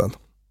resultaten?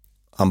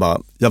 Han bara,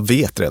 jag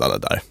vet redan det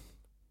där.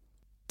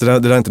 Det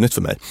där är inte nytt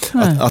för mig.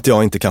 Att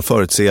jag inte kan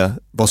förutse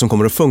vad som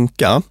kommer att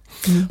funka.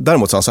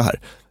 Däremot sa han så här,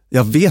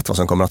 jag vet vad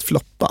som kommer att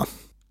floppa.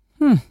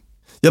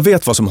 Jag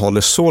vet vad som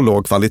håller så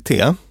låg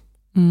kvalitet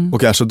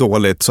och är så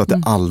dåligt så att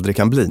det aldrig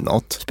kan bli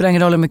något. Spelar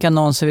ingen roll hur mycket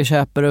annonser vi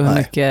köper och hur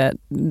mycket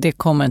det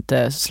kommer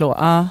inte slå.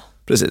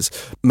 Precis.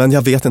 Men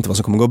jag vet inte vad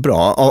som kommer gå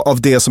bra.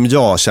 Av det som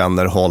jag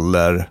känner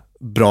håller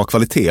bra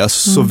kvalitet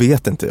så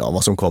vet inte jag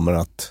vad som kommer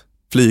att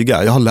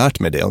flyga. Jag har lärt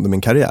mig det under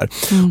min karriär.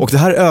 Och det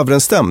här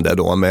överensstämde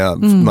då med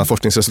de här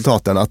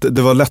forskningsresultaten, att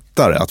det var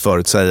lättare att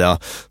förutsäga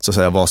så att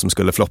säga, vad som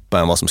skulle floppa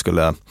än vad som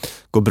skulle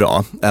gå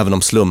bra, även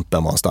om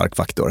slumpen var en stark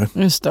faktor.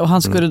 Just det, och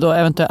han skulle då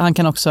eventuellt, han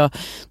kan också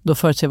då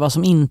förutse vad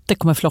som inte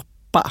kommer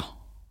floppa.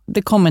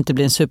 Det kommer inte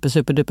bli en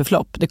super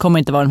flopp. Det kommer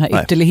inte vara den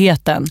här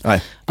ytterligheten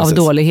av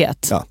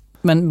dålighet. Ja.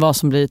 Men vad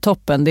som blir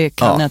toppen, det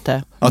kan jag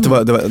inte. Att det var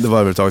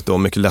överhuvudtaget då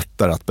mycket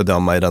lättare att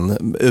bedöma i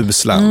den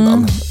usla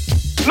ändan.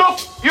 Look,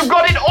 you've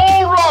got it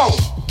all wrong.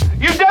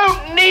 You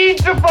don't need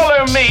to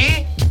follow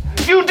me.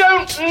 You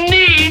don't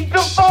need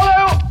to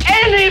follow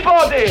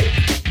anybody.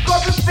 You've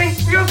got to think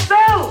for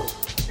yourself.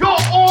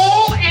 You're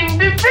all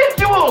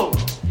individuals.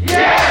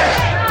 Yes,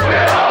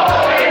 we're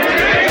all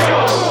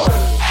individuals.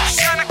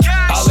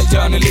 Alla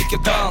gör ni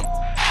likadant.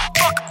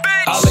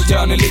 Alla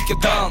gör ni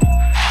likadant.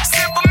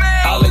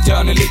 Alla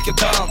gör ni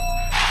likadant.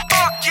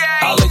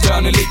 Alla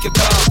gör ni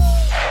likadant.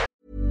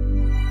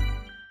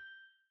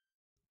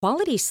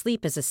 Quality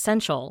sleep is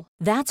essential.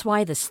 That's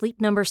why the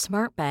Sleep Number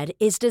Smart Bed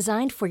is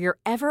designed for your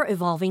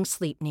ever-evolving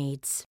sleep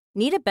needs.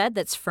 Need a bed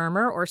that's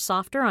firmer or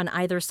softer on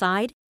either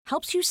side?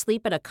 Helps you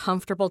sleep at a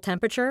comfortable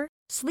temperature?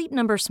 Sleep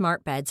Number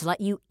Smart Beds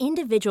let you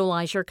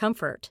individualize your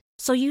comfort,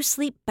 so you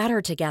sleep better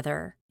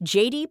together.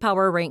 JD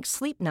Power ranks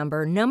Sleep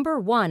Number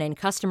 #1 in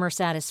customer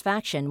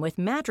satisfaction with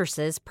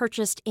mattresses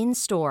purchased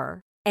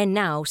in-store. And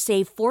now,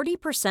 save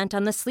 40%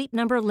 on the Sleep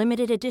Number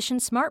Limited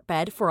Edition Smart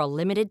Bed for a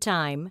limited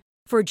time.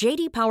 For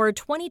JD Power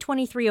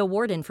 2023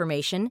 award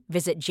information,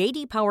 visit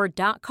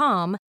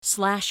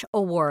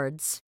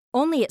jdpower.com/awards.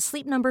 Only at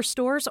Sleep Number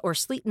stores or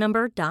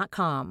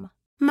sleepnumber.com.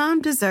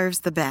 Mom deserves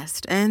the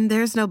best, and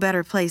there's no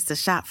better place to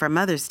shop for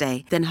Mother's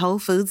Day than Whole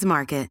Foods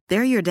Market.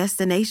 They're your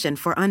destination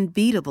for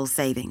unbeatable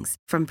savings,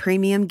 from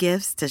premium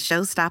gifts to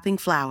show-stopping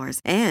flowers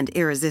and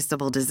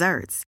irresistible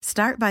desserts.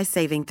 Start by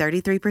saving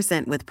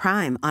 33% with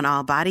Prime on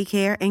all body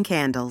care and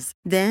candles.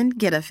 Then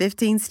get a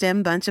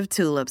 15-stem bunch of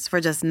tulips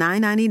for just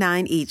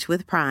 $9.99 each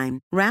with Prime.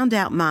 Round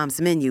out Mom's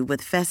menu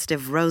with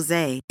festive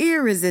rosé,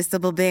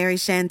 irresistible berry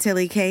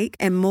chantilly cake,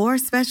 and more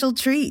special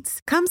treats.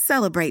 Come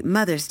celebrate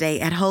Mother's Day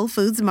at Whole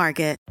Foods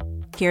Market.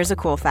 Here's a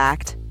cool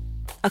fact.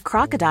 A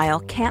crocodile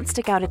can't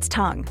stick out its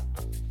tongue.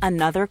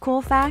 Another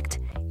cool fact,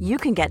 you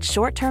can get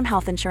short-term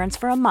health insurance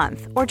for a month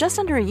or just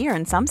under a year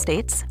in some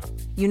states.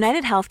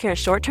 United Healthcare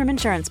short-term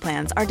insurance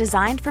plans are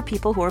designed for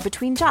people who are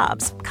between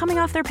jobs, coming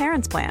off their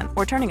parents' plan,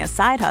 or turning a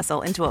side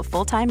hustle into a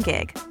full-time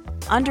gig.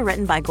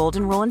 Underwritten by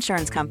Golden Rule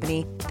Insurance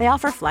Company, they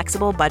offer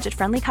flexible,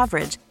 budget-friendly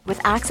coverage with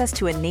access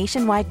to a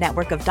nationwide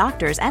network of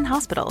doctors and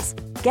hospitals.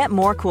 Get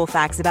more cool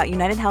facts about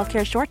United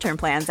Healthcare short-term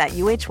plans at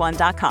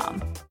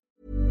uh1.com.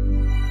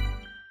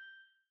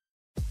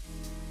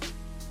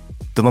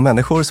 Dumma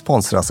människor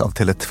sponsras av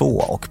Tele2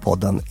 och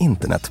podden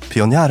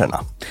Internetpionjärerna.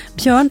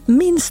 Björn,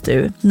 minns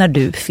du när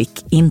du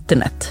fick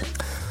internet?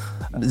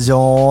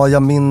 Ja,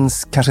 jag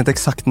minns kanske inte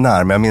exakt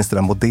när, men jag minns det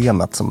där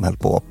modemet som höll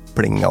på att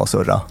plinga och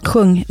surra.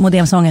 Sjung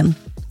modemsången.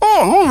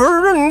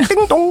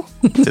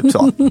 Typ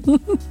så.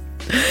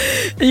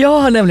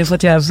 Jag har nämligen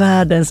fått göra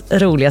världens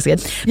roligaste grej.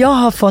 Jag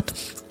har fått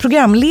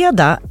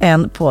programleda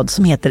en podd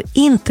som heter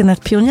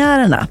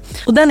Internetpionjärerna.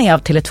 Och den är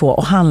av Tele2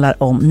 och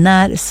handlar om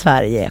när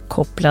Sverige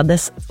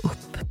kopplades upp.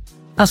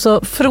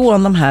 Alltså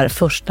från de här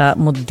första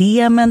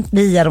modemen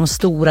via de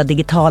stora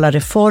digitala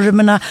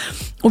reformerna.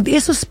 Och det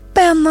är så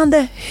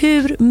spännande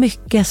hur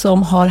mycket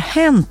som har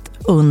hänt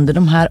under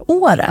de här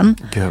åren.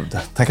 Gud,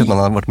 tänk att man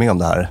har varit med om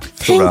det här.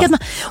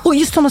 Och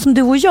just sådana som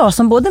du och jag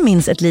som både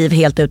minns ett liv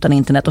helt utan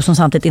internet och som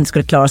samtidigt inte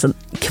skulle klara sig en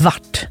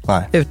kvart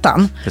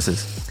utan.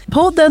 Precis.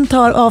 Podden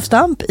tar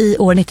avstamp i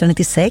år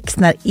 1996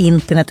 när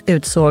internet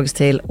utsågs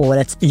till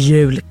årets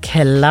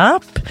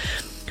julklapp.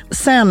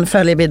 Sen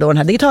följer vi då den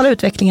här digitala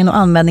utvecklingen och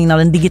användningen av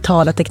den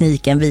digitala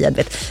tekniken via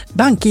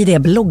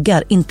BankID,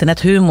 bloggar,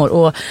 internethumor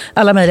och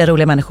alla möjliga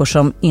roliga människor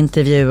som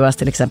intervjuas,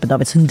 till exempel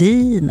David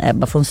Sundin,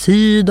 Ebba von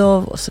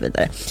Sydow och så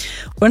vidare.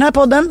 Och den här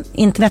podden,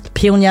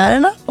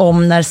 Internetpionjärerna,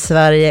 om när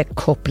Sverige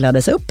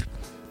kopplades upp,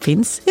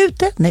 finns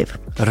ute nu.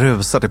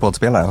 Rusar till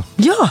poddspelaren.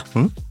 Ja,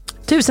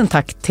 tusen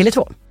tack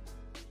Tele2.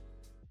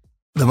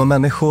 Dumma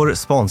människor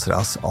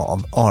sponsras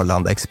av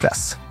Arlanda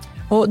Express.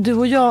 Och du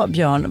och jag,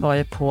 Björn, var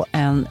ju på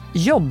en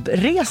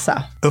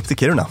jobbresa. Upp till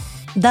Kiruna.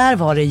 Där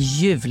var det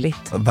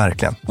ljuvligt.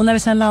 Verkligen. Och när vi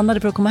sen landade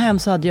för att komma hem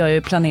så hade jag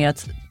ju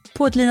planerat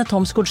på ett Lina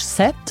Thomsgårds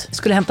sätt.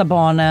 Skulle hämta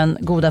barnen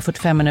goda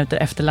 45 minuter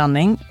efter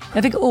landning.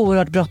 Jag fick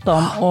oerhört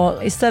bråttom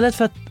och istället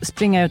för att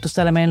springa ut och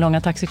ställa mig i den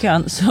långa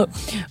taxikön så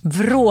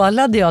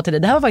vrålade jag till det.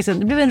 Det här var faktiskt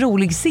det blev en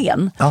rolig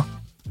scen. Ja.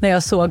 När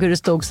jag såg hur det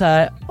stod så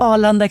här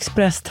Arlanda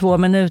Express 2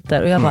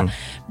 minuter och jag bara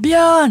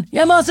Björn,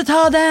 jag måste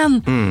ta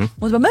den.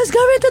 Och så bara, men ska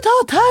vi inte ta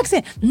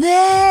taxi?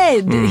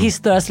 Nej,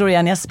 historia slår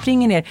igen. Jag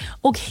springer ner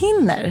och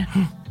hinner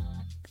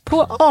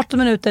på 18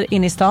 minuter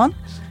in i stan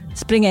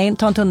springa in,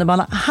 ta en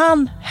tunnelbana,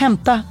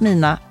 hämta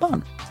mina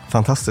barn.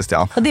 Fantastiskt,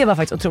 ja. Och det var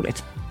faktiskt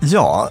otroligt.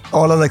 Ja,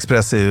 Arlanda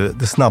Express är ju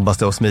det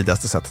snabbaste och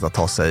smidigaste sättet att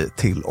ta sig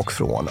till och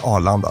från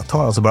Arlanda. Det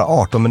tar alltså bara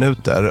 18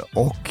 minuter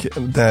och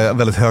det är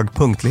väldigt hög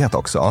punktlighet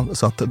också.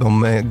 Så att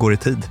de går i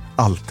tid,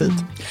 alltid.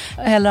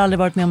 Jag har heller aldrig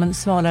varit med om en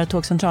svalare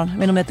tågcentral. Jag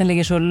vet inte om den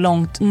ligger så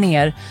långt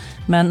ner.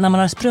 Men när man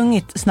har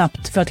sprungit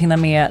snabbt för att hinna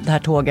med det här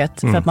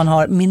tåget. För att man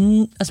har,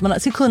 man har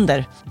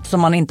sekunder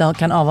som man inte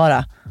kan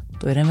avvara.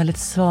 Då är det en väldigt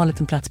sval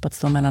liten plats på att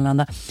stå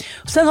mellanlanda.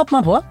 Och sen hoppar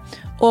man på.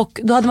 Och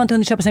då hade man inte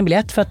hunnit köpa sin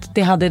biljett för att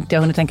det hade inte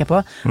jag hunnit tänka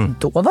på.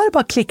 Då var det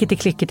bara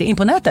klickety in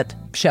på nätet.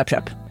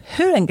 Köp.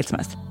 Hur enkelt som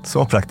helst.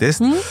 Så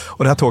praktiskt.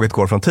 Och det här tåget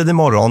går från tidig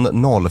morgon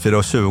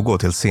 04.20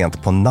 till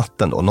sent på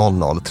natten då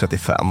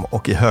 00.35.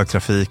 Och i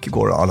högtrafik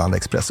går Arlanda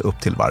Express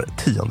upp till var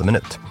 10:e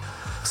minut.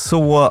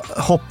 Så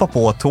hoppa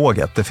på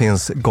tåget. Det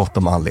finns gott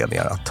om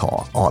anledningar att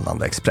ta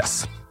Arlanda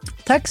Express.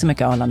 Tack så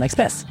mycket Arlanda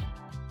Express.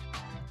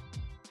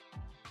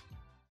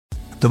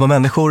 Dumma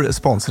människor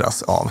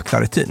sponsras av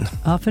Claritin.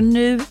 Ja, för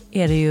nu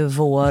är det ju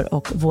vår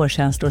och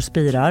vårkänslor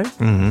spirar.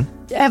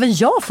 Även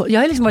jag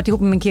har liksom varit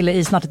ihop med min kille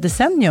i snart ett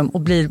decennium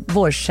och blir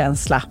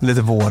vårkänsla.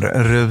 Lite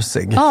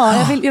vårrusig. Ja,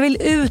 jag vill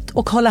ut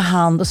och hålla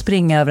hand och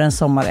springa över en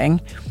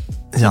sommaräng.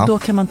 Ja. Då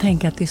kan man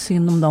tänka att det är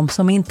synd om dem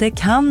som inte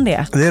kan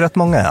det. Det är rätt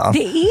många, ja.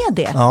 Det är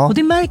det. Ja. Och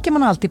det märker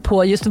man alltid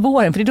på just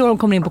våren. För det är då de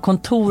kommer in på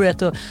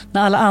kontoret och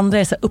när alla andra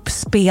är så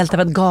uppspelta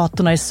för att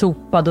gatorna är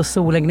sopade och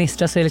solen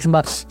gnistrar, så är det liksom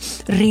bara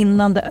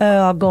rinnande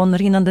ögon,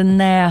 rinnande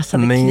näsa,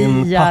 det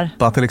Min kliar.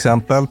 pappa till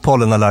exempel,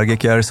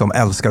 pollenallergiker som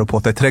älskar att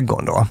påta i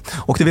trädgården då.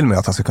 Och det vill man ju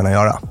att han ska kunna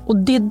göra. Och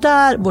det är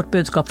där vårt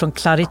budskap från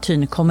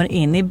Clarityn kommer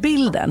in i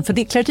bilden.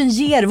 För Clarityn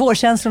ger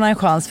vårkänslorna en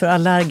chans för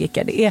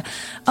allergiker. Det är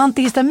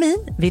antihistamin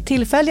vid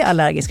tillfälliga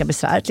allergiska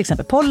besvär, till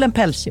exempel pollen,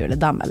 pälsdjur eller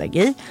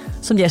dammallergi,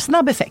 som ger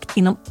snabb effekt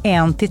inom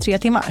 1-3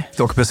 timmar.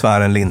 Och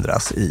besvären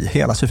lindras i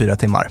hela 24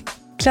 timmar.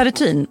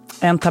 Clarityn,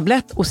 en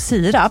tablett och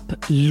sirap,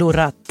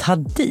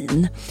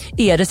 Loratadin,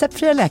 är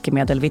receptfria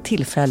läkemedel vid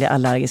tillfälliga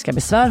allergiska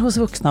besvär hos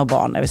vuxna och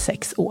barn över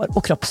 6 år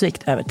och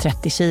kroppsvikt över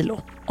 30 kilo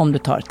om du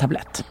tar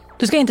tablett.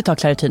 Du ska inte ta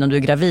Clarityn om du är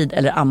gravid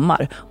eller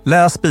ammar.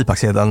 Läs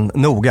bipacksedeln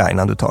noga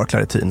innan du tar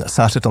Clarityn,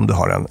 särskilt om du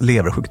har en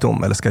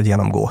leversjukdom eller ska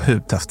genomgå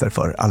hudtester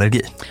för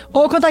allergi.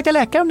 Och kontakta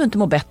läkare om du inte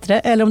mår bättre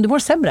eller om du mår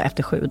sämre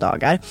efter 7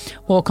 dagar.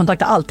 Och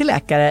kontakta alltid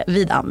läkare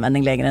vid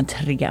användning längre än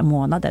 3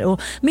 månader.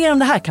 Och mer om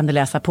det här kan du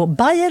läsa på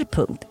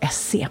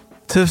bayer.se.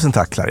 Tusen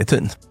tack,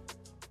 Clarityn.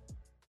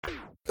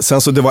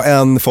 Sen så det var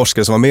en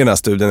forskare som var med i den här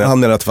studien. Han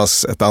menar att det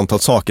fanns ett antal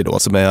saker då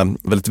som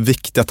är väldigt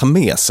viktiga att ta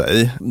med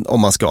sig om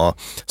man ska,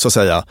 så att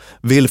säga,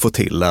 vill få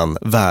till en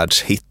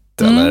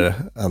världshit eller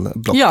en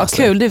blockbuster. Ja,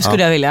 kul. Det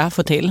skulle jag vilja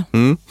få till.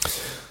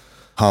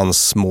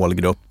 Hans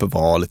målgrupp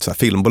var lite så här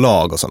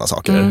filmbolag och sådana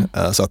saker.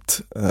 Så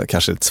att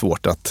kanske är lite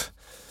svårt att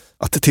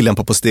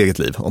tillämpa på sitt eget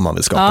liv om man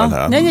vill skapa den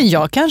här. Nej,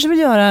 jag kanske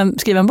vill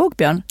skriva en bok,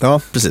 Björn.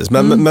 Ja, precis.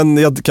 Men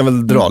jag kan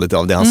väl dra lite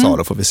av det han sa,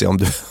 då får vi se om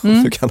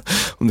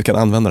du kan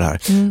använda det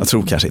här. Jag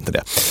tror kanske inte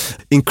det.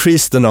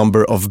 Increase the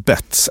number of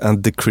bets and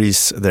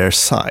decrease their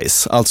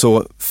size.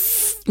 Alltså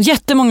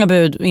jättemånga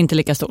bud, inte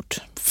lika stort.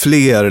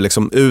 Fler,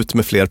 liksom ut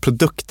med fler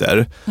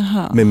produkter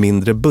med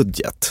mindre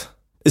budget.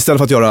 Istället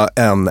för att göra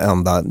en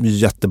enda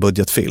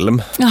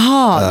jättebudgetfilm.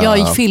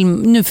 Jaha,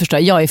 nu förstår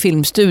jag är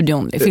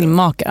filmstudion,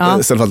 filmmakare. Ja.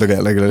 Istället för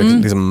att lägga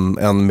liksom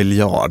 $1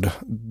 miljard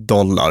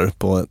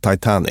på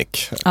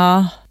Titanic.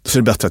 Ja. Så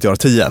är det bättre att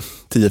göra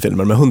 10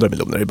 filmer med 100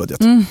 miljoner i budget.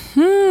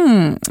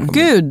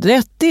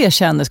 Gud, det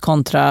kändes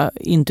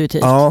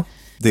kontraintuitivt. Ja,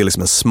 det är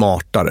liksom en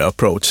smartare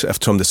approach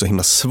eftersom det är så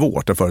himla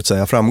svårt att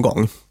förutsäga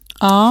framgång.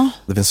 Ja.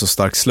 Det finns så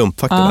stark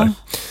slumpfaktor där.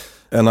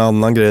 En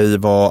annan grej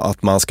var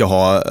att man ska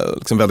ha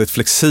liksom väldigt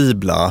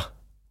flexibla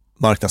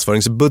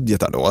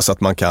marknadsföringsbudgetar då, så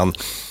att man kan...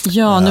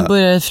 Ja, nu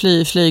börjar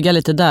det flyga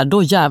lite där.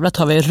 Då jävlar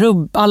tar vi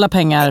alla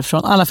pengar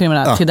från alla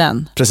filmerna till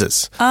den.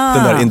 Precis.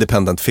 Den där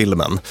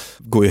independent-filmen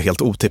går ju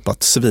helt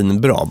otippat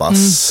svinbra. Bara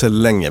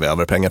slänger vi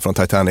över pengar från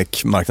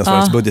Titanic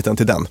marknadsföringsbudgeten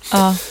till den.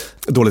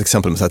 Dåligt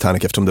exempel med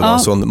Titanic eftersom det var en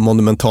sån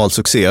monumental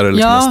succé. Eller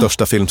liksom den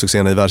största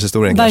filmsuccén i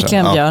världshistorien.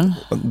 Verkligen, kanske. Björn.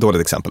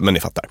 Dåligt exempel, men ni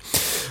fattar.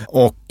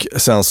 Och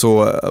sen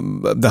så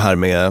det här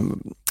med...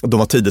 De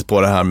var tidigt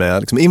på det här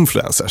med liksom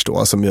influencers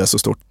då, som ju är så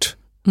stort...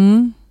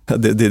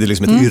 Det är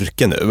liksom ett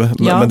yrke nu,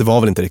 men det var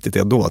väl inte riktigt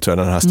det då, tror jag,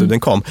 när den här studien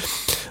kom.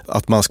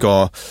 Att man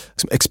ska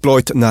liksom,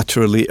 exploit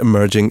naturally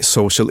emerging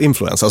social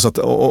influence. Alltså att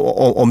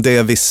om det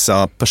är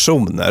vissa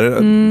personer,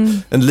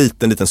 en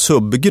liten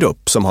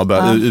subgrupp som har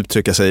börjat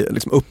uttrycka sig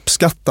liksom,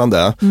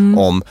 uppskattande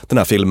om den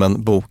här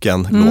filmen,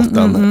 boken,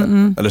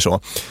 låten eller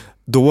så.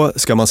 Då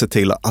ska man se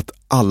till att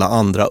alla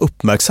andra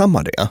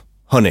uppmärksammar det.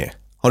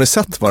 Har ni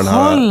sett vad den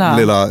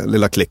här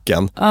lilla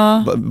klicken,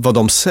 vad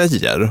de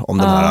säger om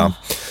den här...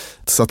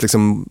 Så att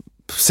liksom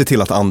se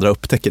till att andra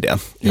upptäcker det.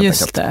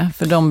 Just enkelt. Det,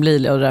 för de blir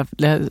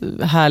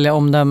det härliga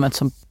omdömet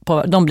som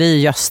de blir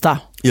gösta.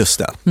 Just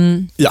det.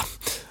 Ja.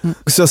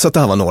 Så att det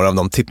här var några av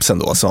de tipsen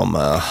då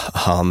som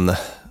han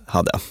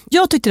hade.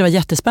 Jag tyckte det var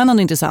jättespännande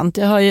och intressant.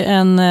 Jag har ju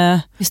en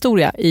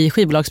historia i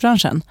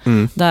skivbolagsbranschen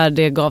där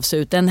det gavs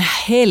ut en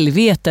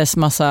helvetes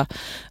massa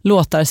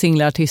låtar,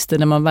 singlar, artister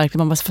där man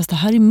verkligen bara, fast det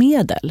här är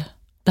medel.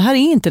 Det här är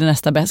inte det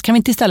nästa bäst. Kan vi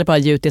inte istället bara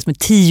ge ut det som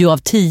 10 av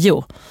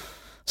 10?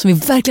 Som vi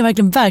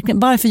verkligen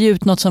varför ge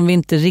ut något som vi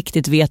inte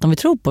riktigt vet om vi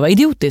tror på. Vad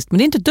idiotiskt. Men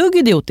det är inte ett dugg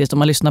idiotiskt om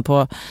man lyssnar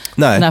på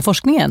den här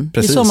forskningen.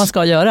 Precis. Det är så man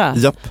ska göra.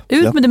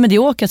 Ut med det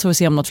mediokra så vi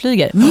ser om något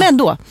flyger. Men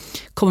då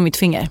kommer mitt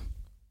finger.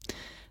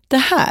 Det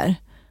här,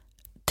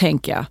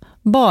 tänker jag,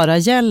 bara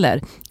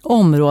gäller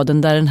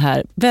områden där den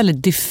här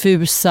väldigt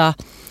diffusa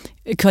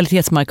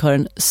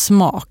kvalitetsmarkören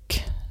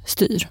smak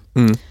styr.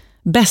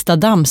 Bästa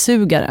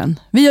dammsugaren.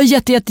 Vi har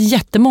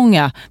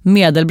jättemånga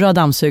medelbra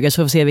dammsugare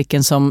så vi får se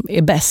vilken som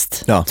är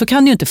bäst. Så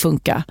kan det ju inte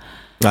funka.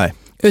 Nej.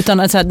 Utan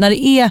alltså, när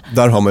det är...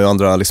 Där har man ju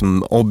andra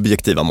liksom,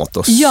 objektiva mått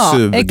och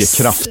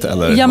sugkraft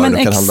eller vad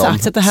det kan handla om.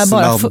 Så att det här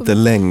bara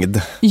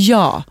sladdlängd.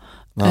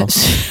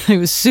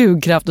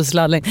 Sugkraft och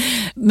sladdlängd.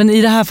 Men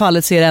i det här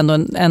fallet så är det ändå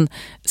en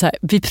så här,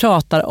 vi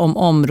pratar om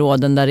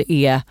områden där det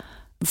är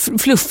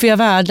fluffiga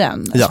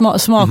värden.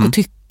 Smak och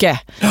tycke.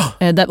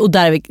 Och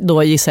där är vi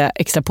då gissar jag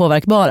extra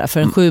påverkbara. För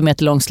en 7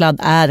 meter lång sladd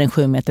är en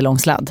 7 meter lång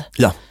sladd.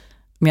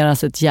 Medan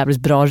ett jävligt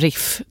bra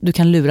riff, du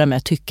kan lura mig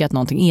att tycka att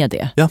någonting är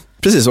det. Ja,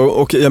 precis.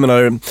 Och jag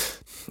menar,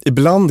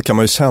 ibland kan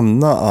man ju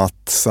känna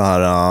att så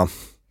här,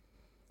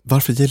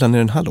 varför gillar ni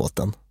den här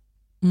låten?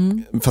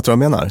 Fattar du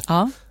vad jag menar?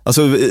 Ja,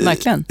 alltså,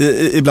 verkligen.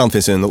 Ibland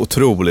finns det en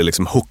otrolig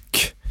liksom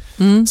hook.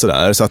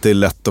 Sådär, så att det är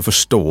lätt att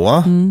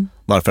förstå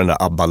varför den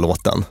där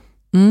ABBA-låten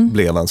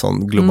blev en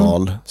sån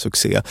global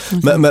succé.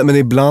 Men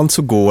ibland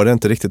så går det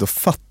inte riktigt att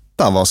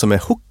fatta vad som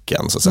är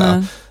hooken, så att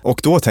säga.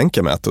 Och då tänker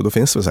jag mig att då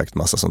finns det säkert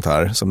massa sånt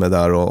här som är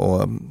där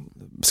och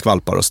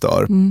skvalpar och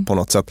stör på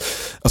något sätt.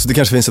 Alltså det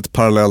kanske finns ett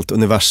parallellt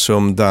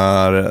universum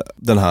där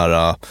den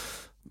här,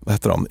 vad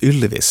heter de?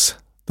 Ylvis.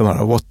 De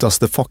här What Does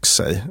the Fox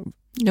Say?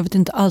 Jag vet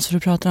inte alls vad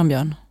du pratar om,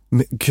 Björn.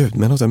 Men, gud,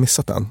 men jag har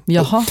missat den.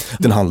 Jaha.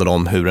 Den handlar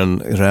om hur en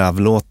räv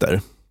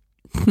låter.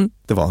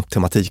 Det var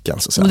tematiken,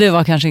 så att säga. Och det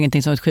var kanske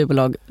ingenting som ett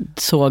skivbolag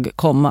såg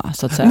komma,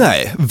 så att säga.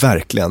 Nej,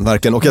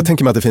 verkligen. Och jag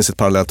tänker mig att det finns ett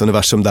parallellt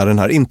universum där den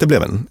här inte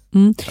blev en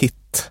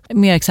hit.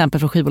 Mer exempel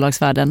från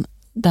skivbolagsvärlden.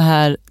 Det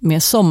här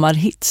med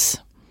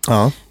sommarhits.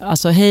 Ja.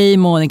 Alltså hej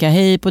Monica,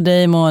 hej på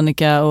dig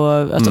Monica,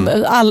 och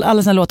alltså,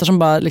 alla såna låtar som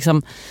bara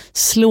liksom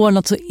slår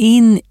något så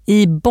in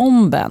i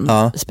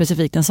bomben,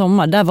 specifikt en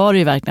sommar. Där var det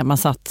ju verkligen att man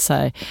satt så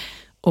här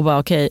och bara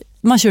okej,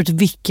 man kör ut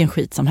vilken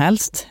skit som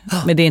helst.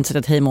 Men det är inte så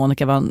att hej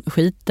Monica var en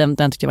skit, den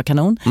tyckte jag var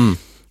kanon.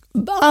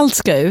 Allt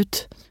ska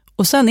ut,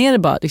 och sen är det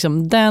bara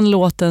liksom den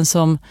låten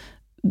som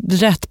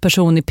rätt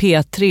person i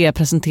P3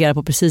 presenterar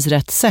på precis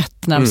rätt sätt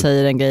när de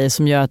säger en grej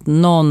som gör att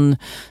någon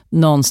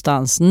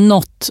någonstans,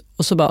 något,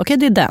 och så bara okej,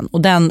 det är den,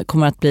 och den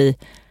kommer att bli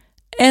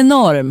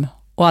enorm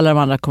och alla de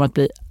andra kommer att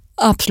bli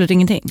absolut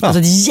ingenting. Alltså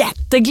ett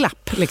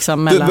jätteglapp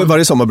liksom mellan...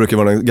 Varje sommar brukar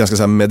vara en ganska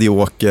så här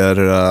medioker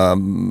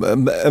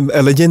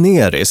eller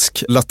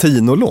generisk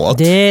latinolåt.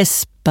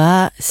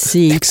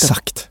 Despacito.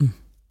 Exakt.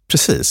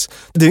 Precis.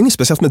 Det är ju inget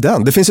speciellt med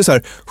den. Det finns ju så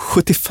här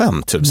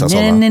 75 000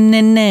 sådana.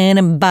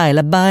 Nej,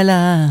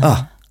 baila.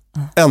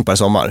 En per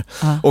sommar.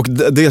 Och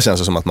det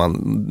känns som att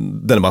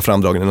den är bara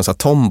framdragen i någon sån här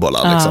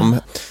tombola liksom.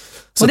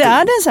 Så och det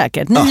är den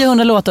säkert.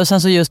 900 låtar, och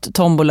sen så just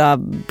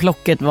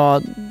tombola-plocket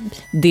var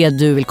det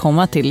du vill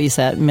komma till i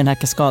med den här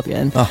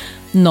kaskadgrejen.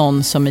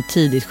 Någon som i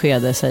tidigt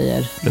skede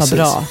säger vad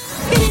bra.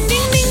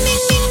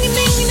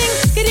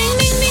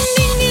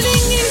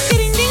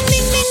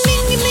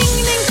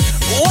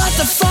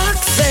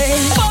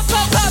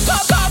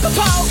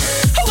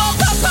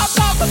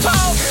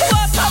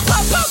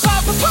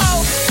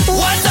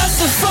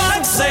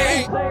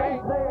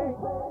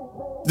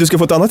 Du ska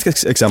få ett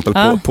annat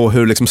exempel på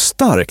hur liksom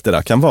starkt det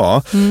där kan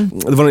vara.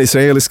 Det var en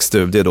israelisk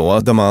studie då,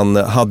 där man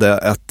hade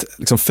ett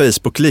liksom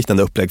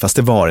Facebook-liknande upplägg, fast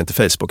det var inte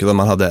Facebook, utan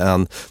man hade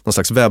någon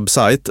slags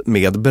webbsajt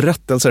med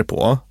berättelser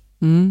på,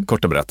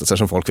 korta berättelser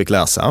som folk fick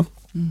läsa.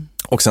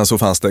 Och sen så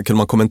kunde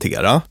man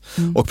kommentera,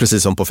 och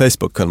precis som på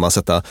Facebook kunde man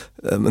sätta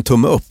en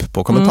tumme upp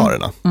på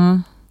kommentarerna.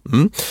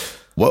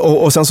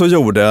 Och sen så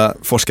gjorde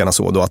forskarna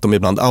så då att de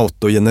ibland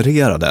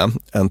autogenererade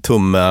en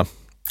tumme.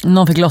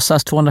 Någon fick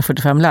lossas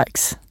 245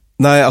 likes.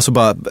 Nej, alltså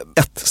bara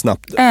ett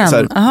snabbt.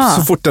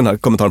 Så fort den här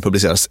kommentaren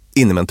publiceras,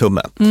 in med en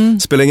tumme.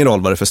 Spelar ingen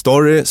roll vad det är för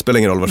story, spelar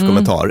ingen roll vad det är för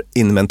kommentar,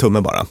 in med en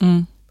tumme bara.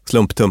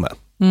 Slumptumme.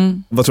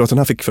 Vad tror du att den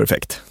här fick för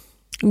effekt?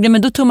 Ja,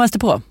 men då tummas det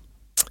på.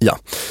 Ja.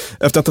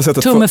 Efter att ha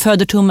sett tumme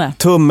föder tumme.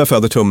 Tumme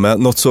föder tumme,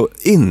 något så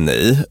in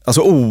i,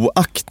 alltså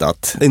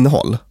oaktat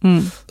innehåll.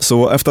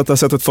 Så efter att ha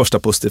sett ett första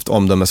positivt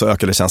omdöme så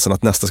ökade chansen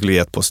att nästa skulle ge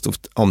ett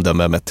positivt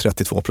omdöme med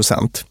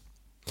 32%.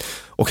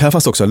 Och här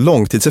fanns också en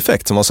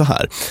långtidseffekt som var så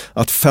här,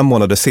 att 5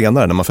 månader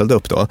senare när man följde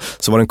upp då,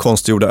 så var den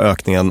konstgjorda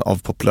ökningen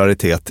av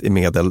popularitet i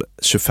medel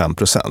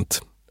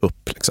 25%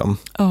 upp liksom.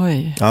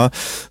 Oj. Ja,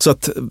 så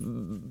att,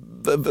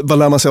 vad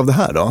lär man sig av det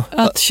här då?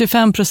 Att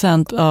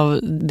 25% av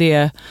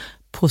det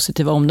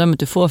positiva omdömet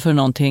du får för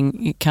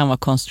någonting kan vara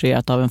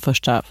konstruerat av en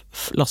första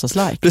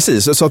låtsaslike.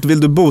 Precis, så att vill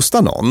du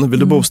boosta någon, vill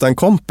du boosta en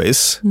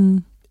kompis,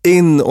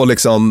 in och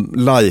liksom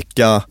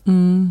lajka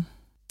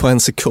på en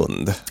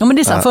sekund. Ja, men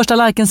det är så, första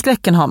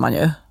liken-skräcken har man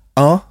ju.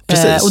 Ja,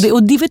 precis.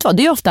 Och det vet vad,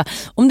 det är ofta,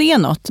 om det är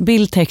något,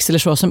 bildtext eller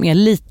så som är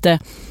lite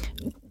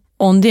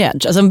on the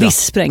edge, alltså en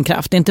viss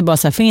sprängkraft, det är inte bara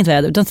så här fint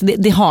väder, utan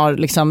det har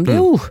liksom,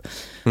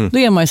 då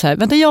är man ju så här,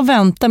 vänta, jag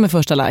väntar med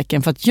första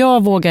liken för att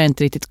jag vågar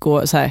inte riktigt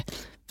gå så här,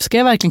 ska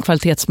jag verkligen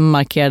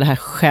kvalitetsmarkera det här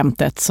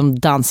skämtet som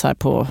dansar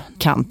på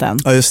kanten?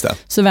 Ja, just det.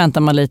 Så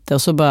väntar man lite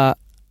och så bara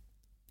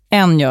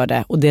en gör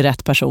det och det är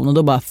rätt person och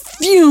då bara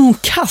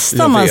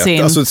kastar man sig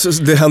in. Alltså,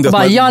 det händer och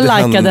bara, att jag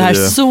likade det här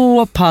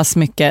så pass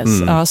mycket.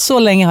 Så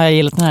länge har jag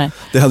gillat den här.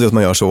 Det händer ju att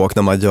man gör så, och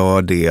när man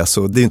gör det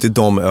så det är inte i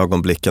de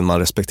ögonblicken man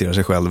respekterar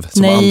sig själv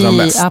som andra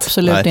mest. Nej,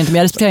 absolut inte. Men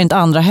jag respekterar inte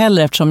andra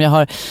heller, eftersom jag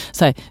har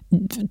så här,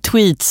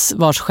 tweets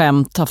vars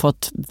skämt har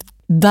fått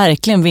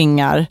verkligen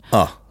vingar.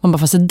 Man bara,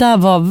 fast det där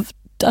var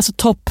alltså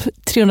topp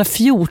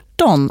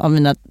 314 av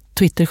mina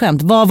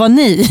Twitter-skämt. Vad var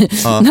ni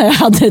när jag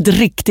hade ett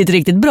riktigt,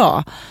 riktigt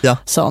bra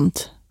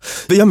sånt?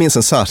 Jag minns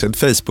en särskild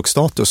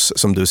Facebook-status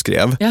som du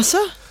skrev. Jaså?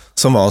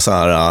 Som var så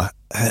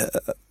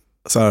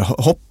här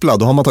hoppla,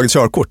 då har man tagit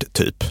körkort,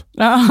 typ.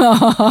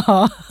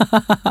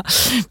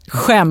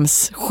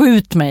 Skäms,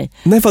 skjut mig.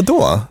 Nej,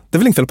 vadå? Det är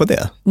väl inget fel på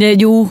det?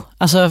 Jo,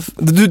 alltså...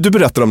 Du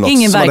berättar om något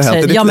ingen som hade hänt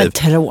i ditt liv. Ja, men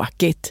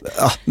tråkigt.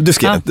 Du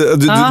skrev,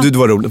 du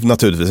var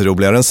naturligtvis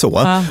roligare än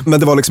så. Men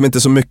det var liksom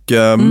inte så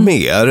mycket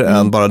mer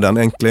än bara den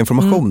enkla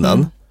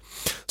informationen.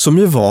 Som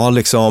ju var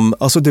liksom,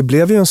 alltså det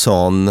blev ju en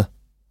sån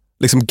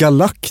liksom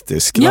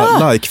galaktisk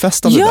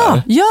likefest av det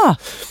där. Ja.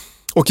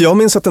 Och jag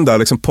minns att den där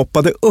liksom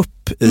poppade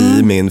upp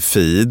i min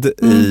feed.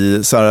 I,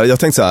 så här, jag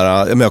tänkte så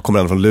här, jag kommer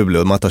ändå från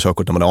Luleå, man tar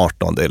körkort när man är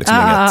 18, det är liksom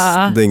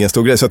det är ingen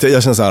stor grej. Så att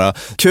jag känner så här,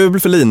 kul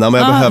för Lina,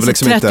 men jag behöver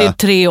liksom 33 inte...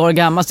 33 år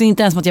gammal, alltså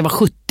inte ens som att jag var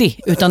 70,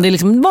 utan det är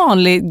liksom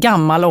vanlig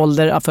gammal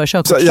ålder för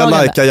körkortstagande.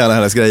 Jag likar gärna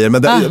hennes grejer,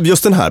 men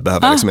just den här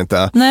behöver jag liksom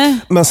inte. Nej.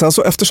 Men sen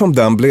så, eftersom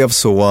den blev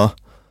så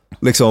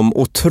liksom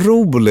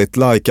otroligt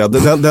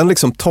likad, den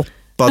liksom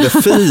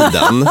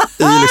feeden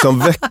i liksom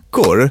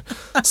veckor.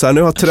 Så här,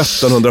 nu har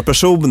 1300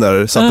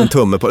 personer satt en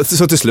tumme på det.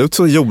 Så till slut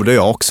så gjorde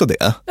jag också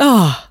det.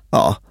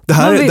 Ja, det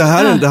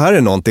här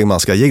är någonting man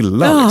ska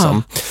gilla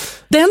liksom.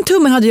 Den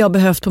tummen hade jag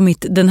behövt på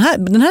den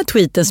här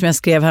tweeten som jag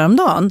skrev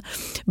häromdagen.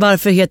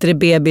 Varför heter det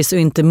bebis och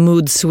inte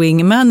mood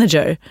swing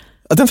manager?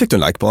 Ja, den fick du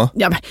en like på.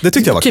 Ja, det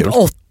tyckte jag var typ kul.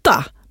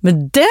 8.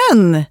 Men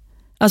den,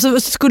 alltså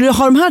skulle du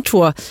ha de här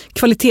två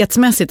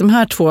kvalitetsmässigt, de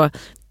här två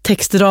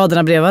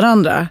textraderna bredvid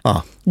varandra.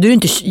 Du är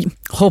inte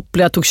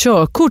hopplig jag tog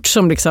körkort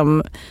som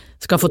liksom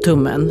ska få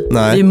tummen.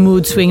 Nej. Det är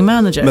mood swing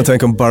manager. Men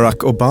tänk om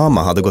Barack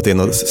Obama hade gått in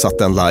och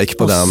satt en like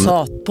på den.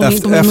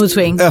 På min mood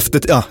swing. Efter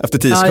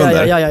 10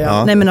 sekunder.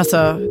 Ja. Nej, men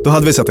alltså, då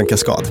hade vi sett en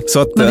kaskad. Så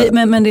att,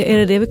 men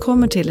är det vi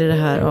kommer till i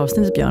det här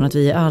avsnittet, Björn? Att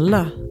vi är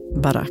alla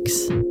Baracks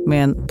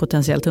med en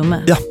potentiell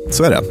tumme? Ja,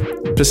 så är det.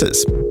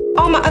 Precis.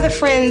 All my other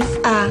friends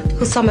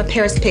who saw my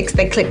Paris pics,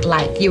 they clicked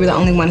like. You were the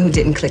only one who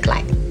didn't click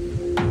like.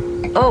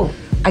 Oh,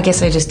 I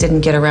guess I just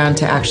didn't get around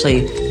to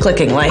actually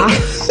clicking like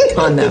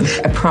on them.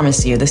 I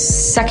promise you, the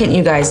second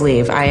you guys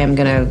leave, I am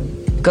gonna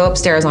go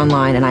upstairs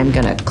online and I'm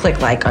gonna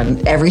click like on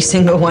every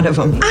single one of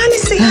them.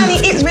 Honestly, honey,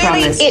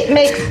 it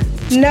makes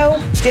no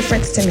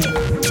difference to me.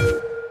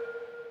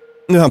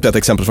 Nu hämtar jag ett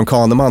exempel från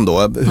Kahneman då,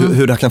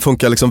 hur det kan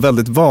funka liksom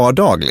väldigt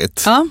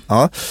vardagligt.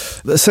 Ja.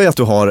 Säg att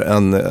du har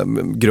en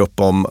grupp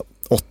om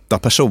 8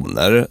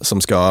 personer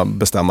som ska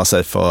bestämma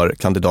sig för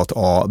kandidat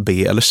A,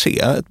 B eller C.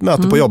 Ett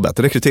möte på jobbet,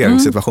 en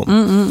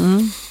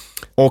rekryteringssituation.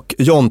 Och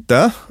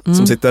Jonte,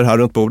 som sitter här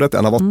runt bordet,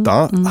 en av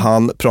 8,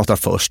 han pratar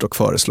först och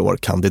föreslår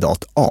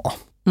kandidat A.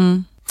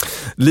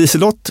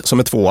 Liselott, som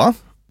är 2,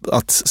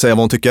 att säga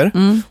vad hon tycker.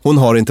 Hon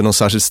har inte någon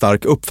särskilt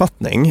stark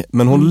uppfattning,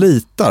 men hon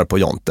litar på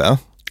Jonte.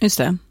 Just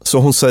det. Så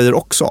hon säger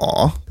också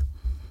A.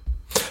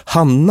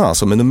 Hanna,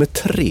 som är nummer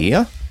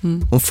 3,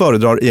 hon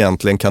föredrar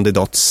egentligen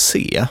kandidat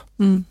C.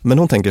 Men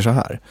hon tänker så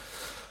här.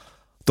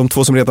 De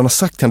 2 som redan har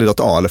sagt kandidat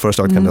A eller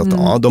föreslagit kandidat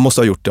A, de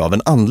måste ha gjort det av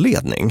en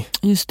anledning.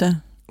 Just det.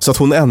 Så att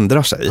hon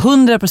ändrar sig.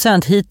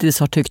 100% hittills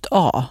har tyckt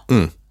A.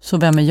 Så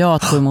vem är jag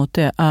att gå emot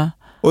det?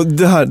 Och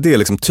det är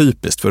liksom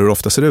typiskt för hur det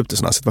ofta ser ut i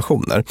sådana här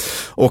situationer.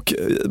 Och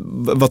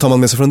vad tar man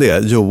med sig från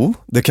det? Jo,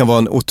 det kan vara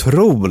en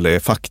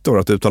otrolig faktor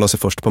att uttala sig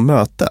först på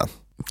möte.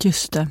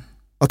 Just det.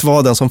 Att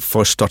vara den som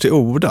först tar till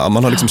orda.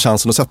 Man har liksom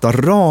chansen att sätta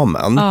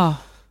ramen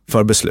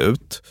för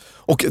beslut.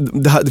 Och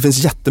det finns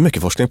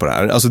jättemycket forskning på det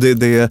här. Alltså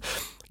det är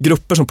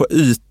grupper som på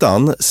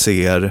ytan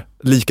ser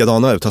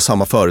likadana ut, har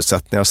samma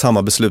förutsättningar,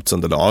 samma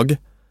beslutsunderlag.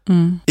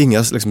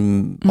 Inga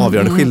liksom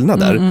avgörande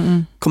skillnader.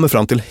 Kommer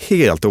fram till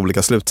helt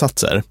olika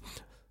slutsatser.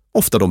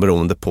 Ofta då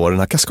beroende på den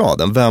här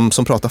kaskaden, vem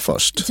som pratar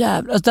först.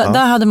 Jävlar.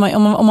 Där hade man,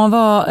 om man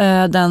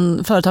var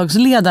den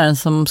företagsledaren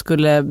som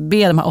skulle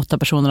be de här 8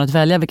 personerna att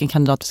välja vilken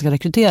kandidat vi ska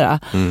rekrytera.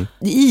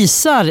 Det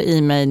isar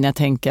i mig när jag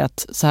tänker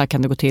att så här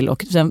kan det gå till.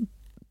 Och den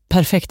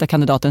perfekta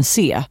kandidaten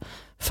C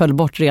föll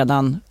bort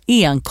redan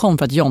enkom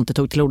för att Jonte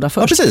tog till orda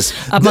först. Ja, precis.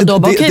 Att man då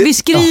bara, okej, vi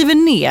skriver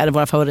ner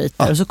våra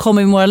favoriter och så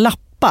kommer vi med våra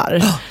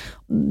lappar.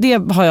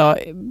 Det har jag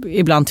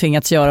ibland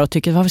tvingats göra och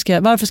tycker,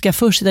 varför ska jag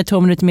först sitta i 2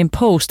 minuter med en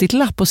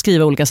post-it-lapp och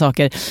skriva olika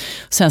saker.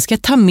 Sen ska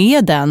jag ta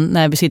med den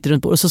när vi sitter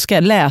runt bordet och så ska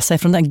jag läsa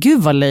ifrån den.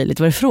 Gud vad löjligt,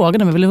 vad är det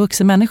frågan om? Jag vill en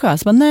vuxen människa.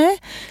 Så bara, nej,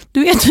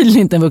 du är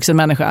tydligen inte en vuxen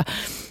människa.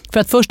 För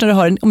att först när du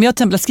har, om jag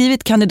till exempel har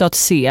skrivit kandidat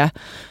C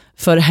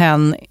för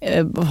hen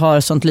har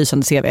sånt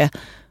lysande CV,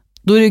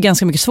 då är det ju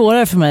ganska mycket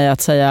svårare för mig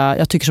att säga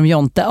jag tycker som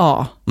Jonte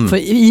A. För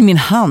i min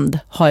hand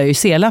har jag ju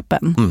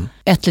C-lappen.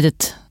 Ett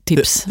litet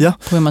tips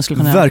på hur man skulle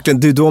kunna... Verkligen,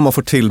 det är då man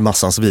får till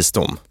massans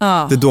visdom. Det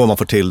är då man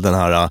får till den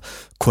här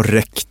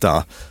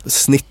korrekta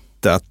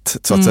snittet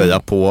så att säga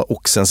på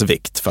oxens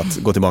vikt, för att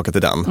gå tillbaka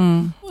till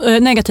den.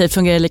 Negativt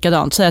fungerar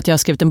likadant. Säg att jag har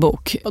skrivit en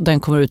bok och den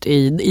kommer ut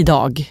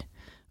idag.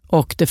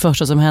 Och det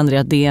första som händer är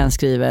att DN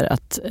skriver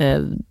att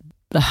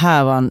det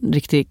här var en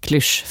riktig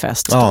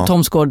klyschfest.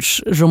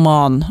 Thomsgårds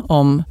roman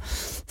om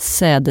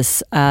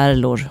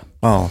sädesärlor.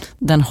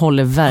 Den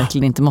håller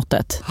verkligen inte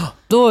måttet.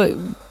 Då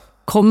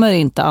kommer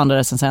inte andra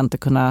recensenter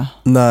kunna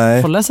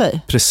hålla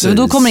sig. Precis.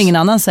 Då kommer ingen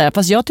annan säga,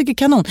 fast jag tycker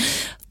kanon.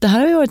 Det här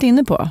har vi varit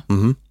inne på.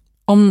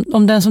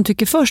 Om den som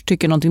tycker först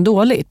tycker någonting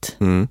dåligt,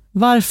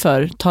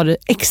 varför tar det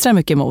extra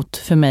mycket emot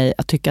för mig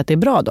att tycka att det är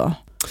bra då?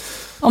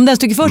 Om den som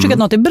tycker först tycker att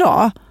något är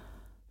bra,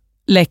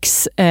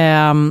 Lex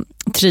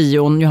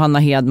trion, Johanna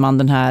Hedman,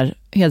 den här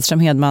Hedström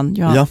Hedman,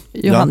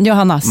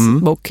 Johannas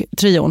bok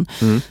Trion,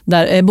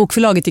 där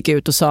bokförlaget gick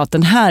ut och sa att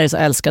den här är så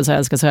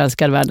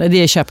älskad, värld. Det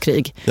är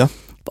köpkrig.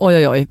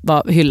 oj,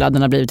 vad hyllad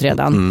den har blivit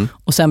redan.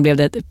 Och sen blev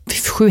det ett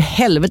 7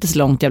 helvetes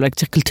långt jävla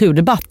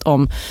kulturdebatt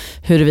om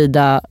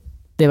huruvida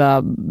det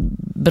var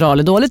bra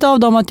eller dåligt av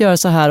dem att göra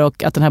så här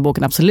och att den här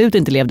boken absolut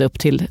inte levde upp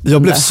till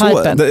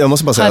hypen. Jag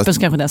måste bara säga hypen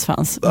som kanske inte ens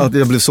fanns. Att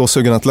jag blev så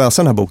sugen att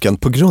läsa den här boken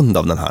på grund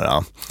av den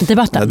här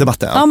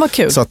debatten. Ja, vad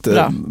kul. Så att,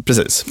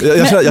 precis.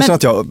 Jag känner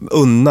att jag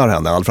unnar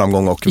henne all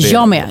framgång. Och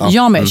jag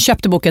med.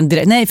 Köpte boken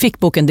direkt. Fick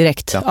boken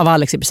direkt av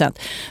Alex i present.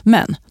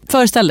 Men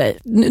föreställ dig,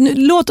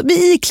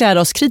 vi iklär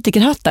oss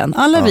kritikerhatten.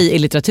 Alla vi är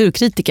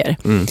litteraturkritiker.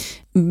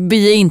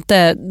 Vi är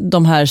inte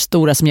de här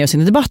stora som ger oss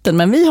in i debatten,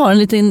 men vi har en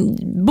liten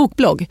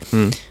bokblogg.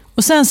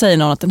 Och sen säger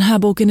någon att den här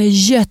boken är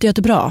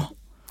jättebra.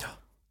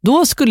 Då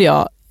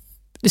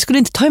det skulle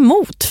inte ta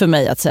emot för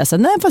mig att säga så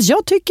här, nej fast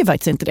jag tycker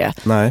faktiskt inte det.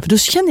 Nej. För då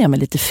känner jag mig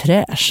lite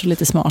fräsch och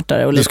lite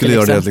smartare. Och du skulle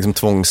göra det liksom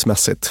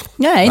tvångsmässigt?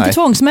 Nej, inte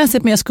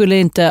tvångsmässigt, men jag skulle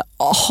inte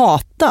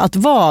hata att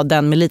vara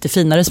den med lite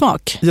finare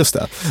smak. Just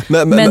det.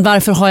 Men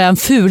varför har jag en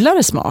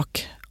fulare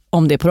smak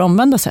om det är på det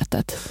omvända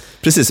sättet?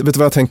 Precis, vet du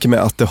vad jag tänker mig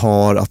att det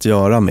har att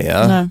göra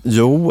med? Nej.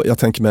 Jo, jag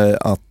tänker mig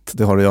att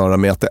det har att göra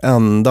med att det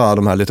enda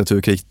de här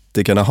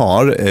litteraturkritikerna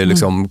har är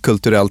liksom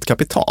kulturellt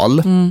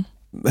kapital.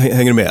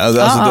 Hänger du med?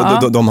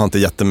 Alltså, de har inte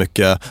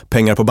jättemycket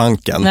pengar på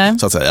banken,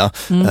 så att säga.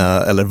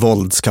 Eller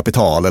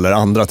våldskapital eller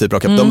andra typer av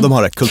kapital. De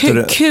har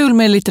det kul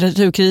med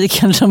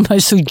litteraturkritiken som är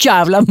så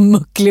jävla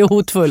mucklig och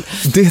hotfull.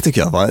 Det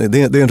tycker jag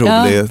det är en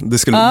rolig, det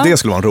skulle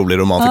vara en rolig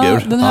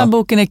romanfigur. Den här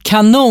boken är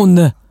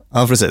kanon.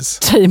 Ja, precis.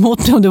 Säg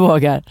emot mig om du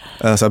vågar.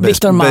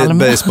 Victor Malm.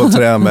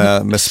 Baseballträ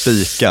med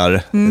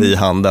spikar i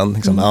handen.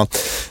 Liksom. Ja,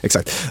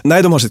 exakt.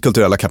 Nej, de har sitt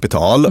kulturella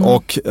kapital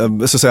och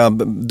så att säga,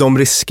 de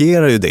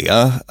riskerar ju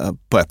det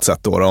på ett sätt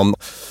då.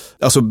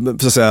 Alltså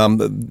så att säga,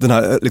 den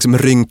här liksom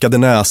rynkade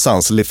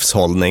näsans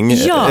livshållning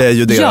är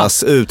ju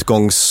deras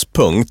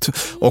utgångspunkt.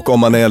 Och om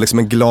man är liksom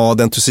en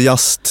glad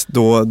entusiast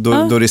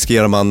då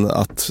riskerar man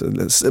att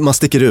man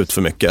sticker ut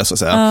för mycket så att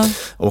säga.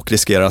 Och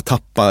riskerar att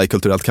tappa i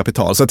kulturellt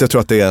kapital. Så att jag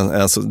tror att det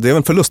är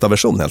en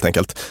förlustaversion helt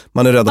enkelt.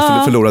 Man är rädd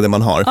att förlora det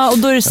man har. Ja, och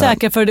då är det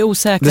säkra för det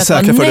osäkra att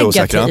vara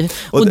negativ.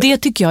 Och det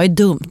tycker jag är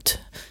dumt.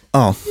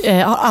 Ja.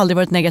 Jag har aldrig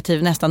varit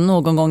negativ nästan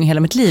någon gång i hela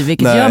mitt liv,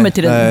 vilket gör mig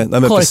till en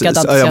korkad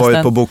entusiasten. Jag var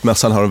ju på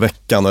bokmässan här en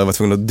veckan och jag var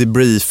tvungen att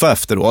debriefa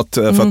efteråt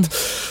för att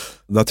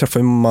där träffar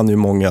man ju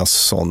många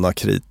sådana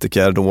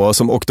kritiker då,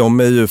 och de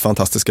är ju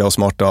fantastiska och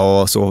smarta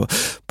och så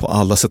på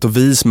alla sätt och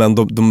vis, men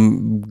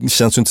de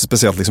känns ju inte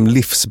speciellt liksom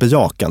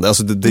livsbejakande.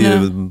 Alltså det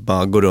är ju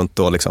bara gå runt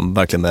och liksom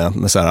verkligen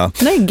med så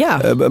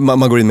här,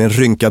 man går in med en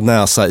rynkad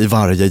näsa i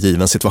varje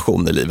given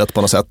situation i livet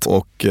på något sätt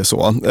och så.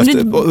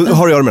 Och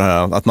har att göra med det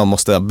här att man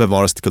måste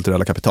bevara sitt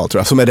kulturella kapital, tror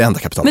jag, som är det enda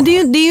kapital. Men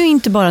det är ju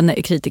inte bara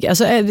kritiker,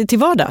 alltså till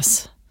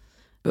vardags.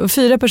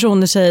 4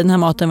 personer säger den här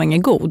maten var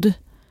ingen god.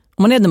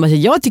 Om man är den och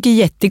säger jag tycker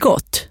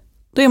jättegott,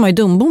 då är man ju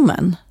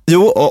dumbommen.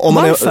 Jo,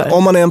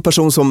 om man är en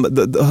person som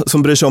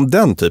bryr sig om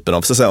den typen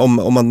av, så att säga,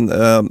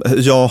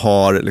 jag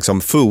har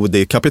liksom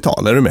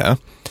foodie-kapital, är du med?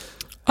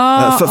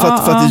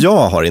 För att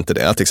jag har inte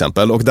det till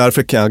exempel, och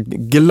därför kan jag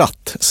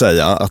glatt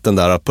säga att den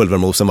där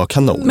pulvermosen var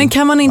kanon. Men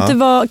kan det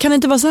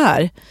inte vara så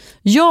här?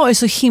 Jag är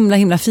så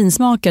himla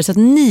finsmakare så att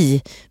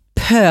ni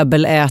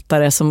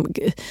pöbelätare som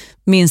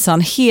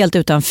minsann helt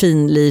utan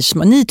finlirs,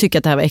 ni tycker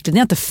att det här var äckligt, ni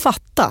har inte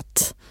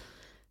fattat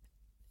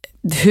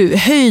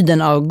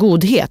höjden av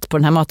godhet på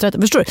den här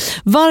maträtten. Förstår du?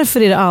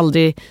 Varför är det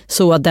aldrig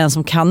så att den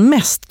som kan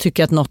mest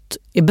tycker att något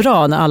är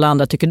bra när alla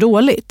andra tycker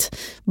dåligt?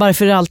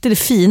 Varför är det alltid det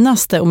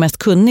finaste och mest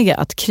kunniga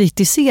att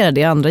kritisera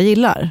det andra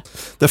gillar?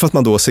 Därför att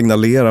man då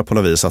signalerar på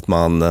något vis att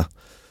man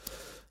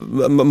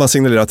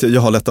signalerar att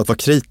jag har lätt att vara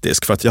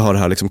kritisk för att jag har det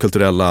här liksom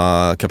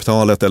kulturella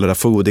kapitalet eller det här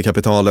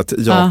foodie-kapitalet.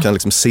 Jag kan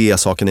liksom se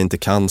saker ni inte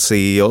kan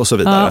se och så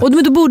vidare.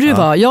 Och då borde det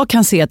vara, jag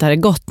kan se att det här är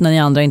gott när ni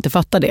andra inte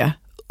fattar det.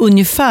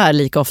 Ungefär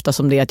lika ofta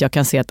som det att jag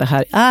kan se att det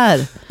här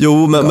är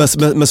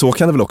men så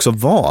kan det väl också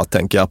vara,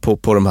 tänker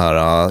jag, på de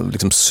här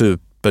liksom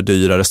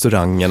superdyra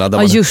restaurangerna.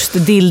 Där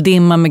just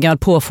dilldimma med gammal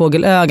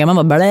påfågelöga. Man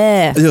bara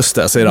blä. Just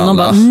det, säger alla. Man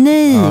bara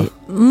nej,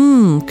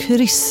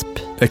 krisp.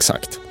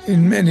 Exakt.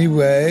 In many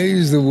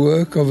ways the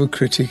work of a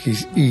critic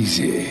is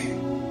easy.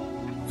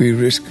 We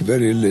risk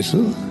very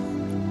little,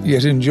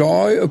 yet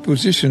enjoy a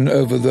position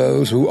over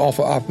those who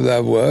offer up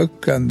their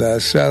work and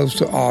themselves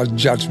to our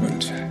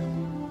judgment.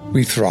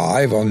 We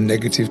thrive on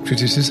negative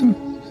criticism,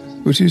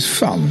 which is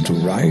fun to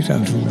write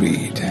and to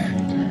read.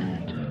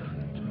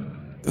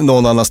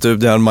 Någon annan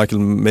studie, Michael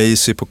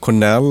Macy på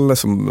Cornell,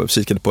 som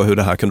kikade på hur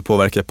det här kunde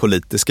påverka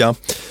politiska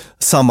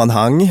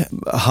sammanhang.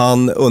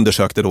 Han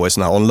undersökte då i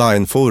sådana här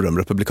onlineforum,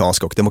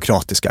 republikanska och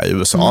demokratiska i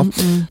USA,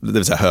 det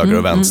vill säga höger-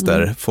 och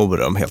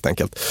vänsterforum helt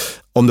enkelt.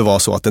 Om det var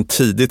så att en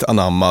tidigt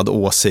anammad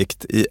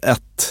åsikt i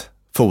ett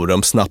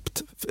forum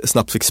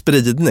snabbt fick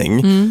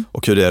spridning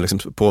och hur det liksom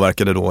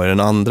påverkade då i den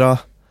andra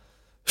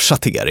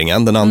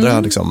schatteringen, den andra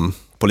liksom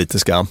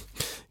politiska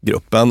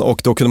gruppen,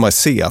 och då kunde man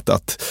se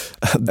att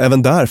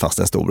även där fanns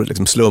det en stor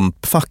liksom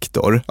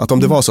slumpfaktor, att om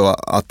det var så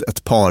att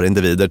ett par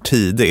individer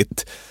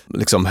tidigt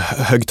liksom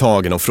högg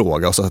tagen och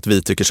frågade och så att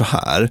vi tycker så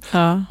här,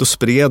 då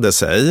spred det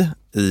sig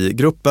i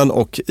gruppen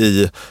och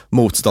i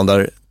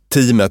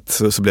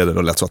teamet så blev det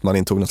då lätt så att man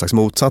intog någon slags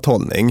motsatt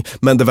hållning.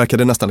 Men det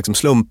verkade nästan liksom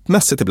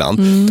slumpmässigt ibland.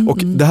 Och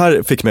det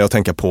här fick mig att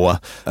tänka på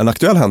en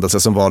aktuell händelse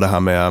som var det här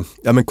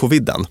med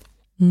coviden.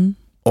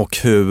 Och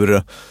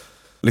hur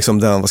liksom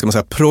den, vad ska man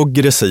säga,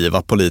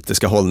 progressiva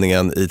politiska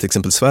hållningen i till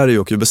exempel Sverige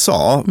och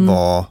USA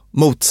var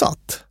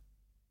motsatt.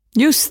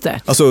 Just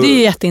det, alltså, det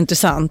är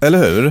jätteintressant.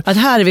 Eller hur? Att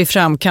här är vi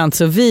framkant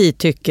så vi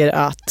tycker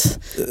att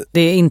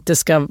det inte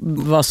ska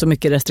vara så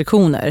mycket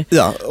restriktioner.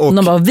 Ja, och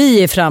de bara,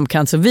 vi är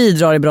framkant så vi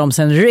drar i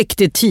bromsen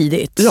riktigt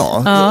tidigt.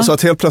 Ja, så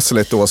att helt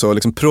plötsligt då så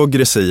liksom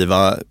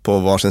progressiva på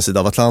varsin sida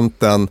av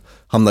Atlanten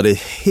hamnade i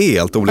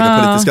helt olika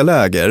politiska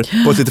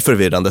läger på ett lite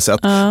förvirrande sätt.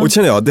 Och det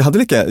känner jag, det hade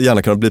lika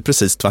gärna kunnat bli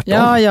precis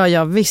tvärtom.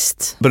 Ja,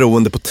 visst.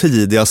 Beroende på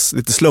tidiga,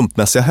 lite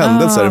slumpmässiga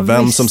händelser,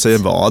 vem som säger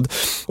vad.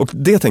 Och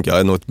det tänker jag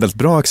är nog ett väldigt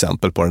bra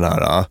exempel på den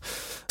här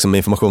liksom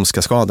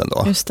informationskaskaden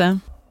då. Just det.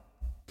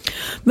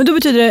 Men då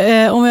betyder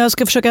det, om jag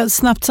ska försöka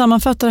snabbt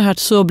sammanfatta det här,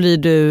 så blir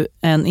du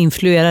en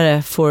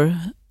influerare för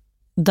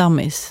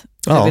dummies.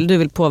 Du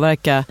vill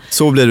påverka.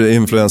 Så blir du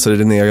influencer i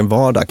din egen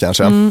vardag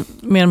kanske.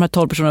 Med de här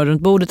 12 personerna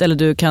runt bordet, eller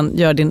du kan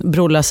göra din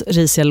Brollas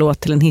risiga låt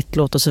till en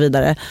hitlåt och så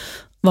vidare.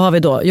 Vad har vi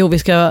då? Jo, vi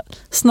ska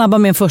snabba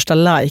med en första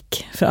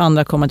like, för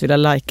andra kommer att vilja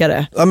likea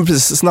det. Ja, men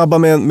precis. Snabba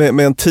med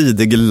en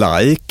tidig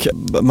like.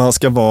 Man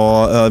ska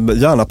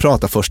gärna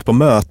prata först på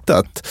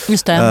mötet.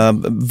 Just det.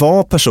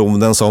 Var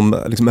personen som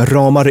liksom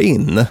ramar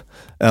in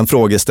en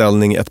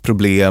frågeställning, ett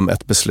problem,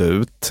 ett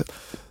beslut.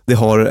 Det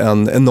har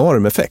en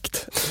enorm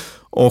effekt.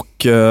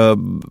 Och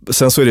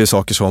sen så är det ju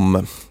saker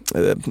som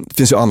det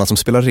finns ju annat som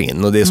spelar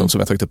in, och det är som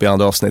jag tagit upp i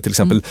andra avsnitt, till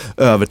exempel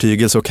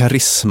övertygelse och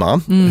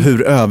karisma.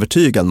 Hur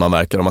övertygad man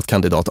verkar om att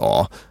kandidat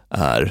A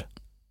är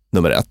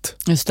nummer 1.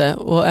 Just det,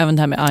 och även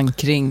det här med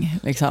ankring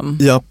liksom.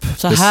 Japp,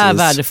 så här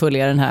värdefull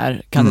är den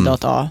här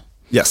kandidat A.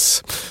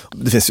 Yes.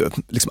 Det finns ju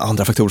liksom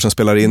andra faktorer som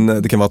spelar in.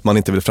 Det kan vara att man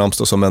inte vill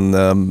framstå som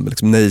en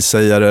liksom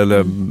nej-sägare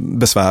eller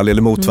besvärlig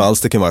eller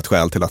motvalls. Det kan vara ett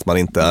skäl till att man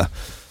inte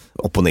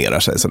opponerar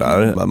sig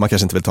sådär. Man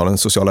kanske inte vill ta den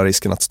sociala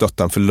risken att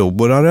stötta en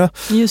förlorare.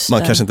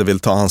 Man kanske inte vill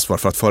ta ansvar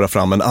för att föra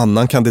fram en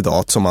annan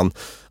kandidat som man,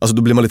 alltså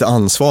då blir man lite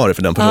ansvarig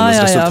för den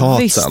personens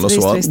resultat sen och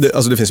så.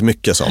 Visst. Det finns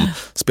mycket som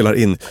spelar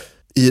in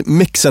i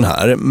mixen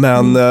här,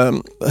 men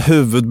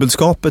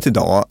huvudbudskapet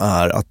idag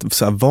är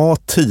att vara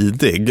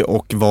tidig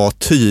och vara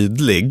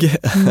tydlig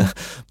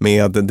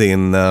med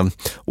din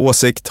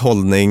åsikt,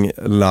 hållning,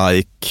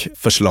 like,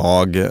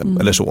 förslag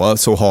eller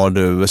så har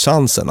du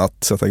chansen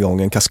att sätta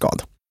igång en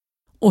kaskad.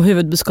 Och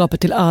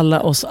huvudbudskapet till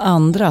alla oss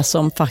andra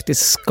som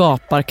faktiskt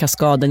skapar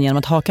kaskaden genom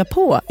att haka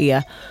på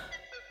är: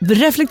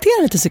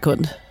 reflektera lite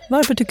sekund.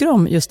 Varför tycker du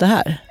om just det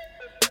här?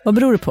 Vad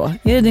beror det på?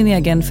 Är det din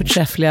egen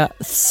förträffliga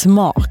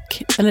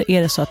smak? Eller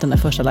är det så att den där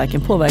första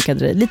liken påverkade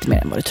dig lite mer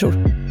än vad du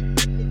tror?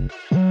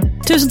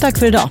 Tusen tack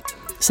för idag,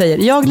 säger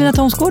jag, Lina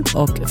Thomsgård,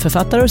 och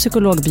författare och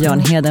psykolog Björn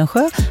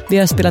Hedensjö. Vi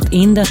har spelat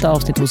in detta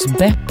avsnitt hos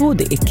Beppo.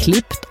 Det är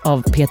klippt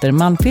av Peter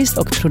Malmqvist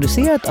och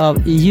producerat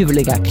av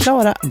ljuvliga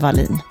Klara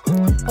Wallin.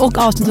 Och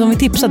avsnittet som vi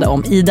tipsade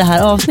om i det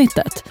här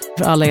avsnittet,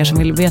 för alla er som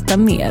vill veta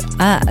mer,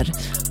 är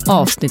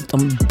avsnittet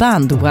om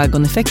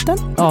bandwagon-effekten,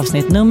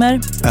 avsnitt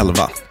nummer 11.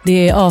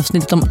 Det är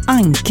avsnittet om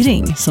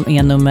ankring som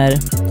är nummer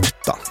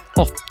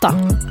 8.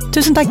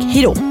 Tusen tack,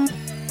 hejdå!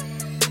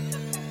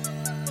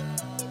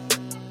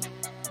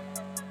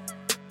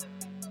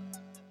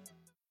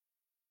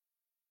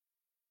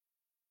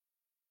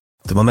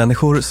 Dumma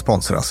människor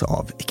sponsras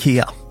av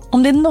IKEA.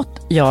 Om det är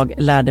något jag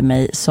lärde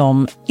mig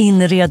som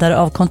inredare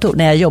av kontor,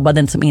 när jag jobbade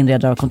inte som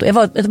inredare av kontor, jag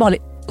var ett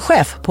vanligt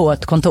chef på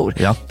ett kontor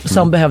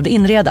som behövde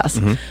inredas,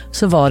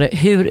 så var det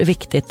hur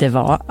viktigt det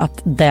var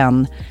att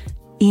den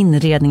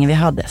inredningen vi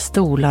hade,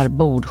 stolar,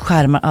 bord,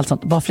 skärmar, allt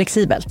sånt, var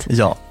flexibelt.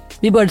 Ja.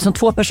 Vi började som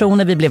 2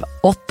 personer, vi blev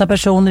 8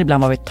 personer,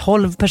 ibland var vi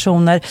 12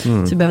 personer.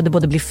 Så vi behövde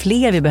både bli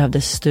fler, vi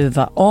behövde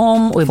stuva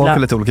om. Och folk har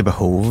lite olika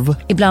behov.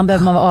 Ibland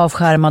behöver man vara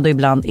avskärmad och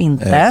ibland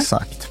inte.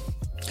 Exakt.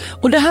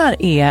 Och det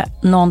här är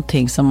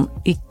någonting som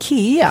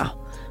IKEA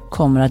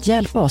kommer att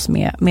hjälpa oss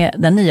med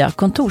den nya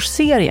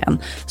kontorsserien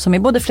som är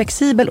både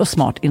flexibel och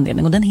smart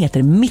inredning, och den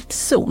heter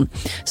Mittzon.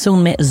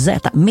 Zon med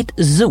Z,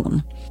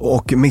 Mittzon.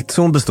 Och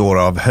Mittzon består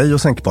av höj-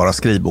 och sänkbara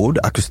skrivbord,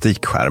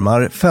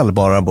 akustikskärmar,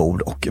 fällbara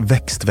bord och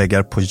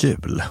växtväggar på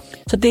hjul.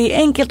 Så det är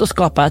enkelt att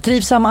skapa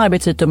trivsamma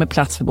arbetsytor med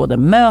plats för både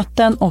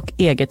möten och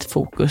eget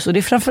fokus. Och det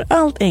är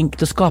framförallt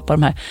enkelt att skapa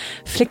de här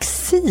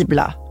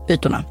flexibla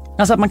ytorna.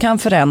 Alltså att man kan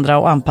förändra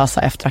och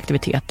anpassa efter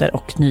aktiviteter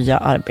och nya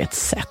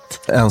arbetssätt.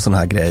 En sån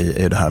här grej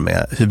är det här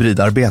med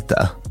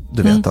hybridarbete.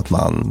 Du vet att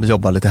man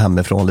jobbar lite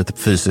hemifrån, lite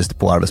fysiskt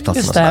på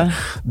arbetsplatsen. Och sådär.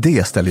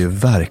 Det ställer ju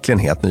verkligen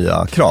helt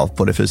nya krav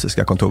på det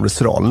fysiska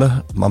kontorets roll.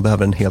 Man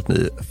behöver en helt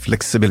ny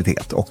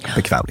flexibilitet och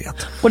bekvämlighet.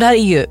 Och det här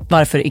är ju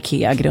varför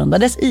IKEA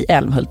grundades i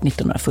Älmhult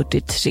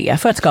 1943.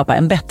 För att skapa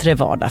en bättre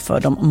vardag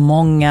för de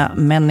många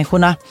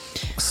människorna.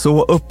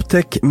 Så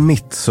upptäck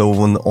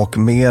Mittzon, och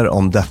mer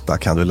om detta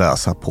kan du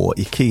läsa på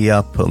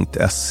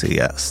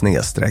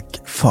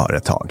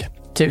ikea.se/företag.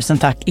 Tusen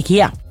tack,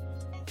 IKEA!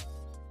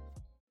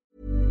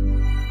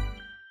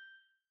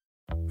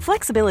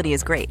 Flexibility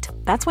is great.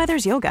 That's why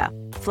there's yoga.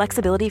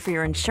 Flexibility for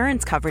your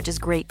insurance coverage is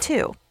great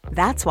too.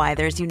 That's why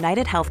there's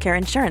United Healthcare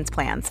Insurance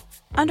Plans.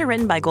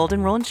 Underwritten by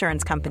Golden Rule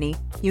Insurance Company,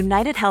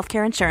 United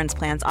Healthcare Insurance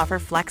Plans offer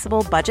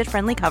flexible,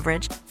 budget-friendly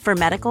coverage for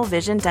medical,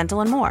 vision,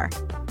 dental, and more.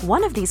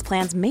 One of these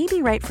plans may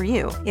be right for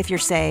you if you're,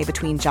 say,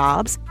 between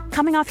jobs,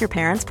 coming off your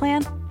parents'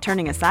 plan,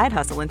 turning a side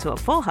hustle into a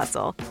full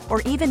hustle,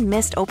 or even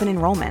missed open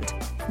enrollment.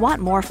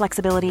 Want more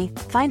flexibility?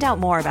 Find out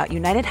more about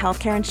United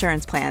Healthcare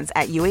Insurance Plans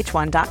at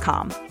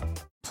uh1.com.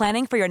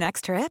 Planning for your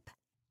next trip?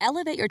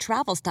 Elevate your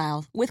travel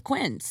style with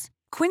Quince.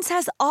 Quince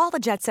has all the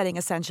jet-setting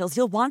essentials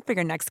you'll want for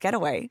your next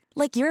getaway,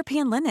 like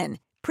European linen,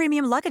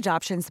 premium luggage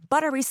options,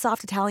 buttery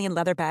soft Italian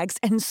leather bags,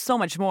 and so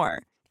much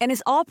more. And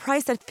is all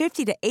priced at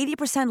 50 to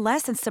 80%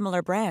 less than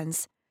similar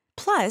brands.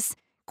 Plus,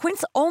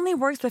 Quince only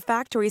works with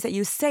factories that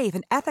use safe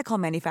and ethical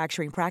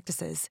manufacturing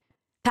practices.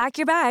 Pack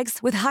your bags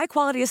with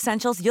high-quality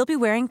essentials you'll be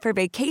wearing for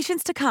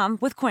vacations to come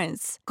with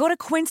Quince. Go to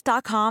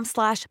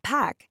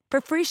quince.com/pack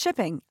for free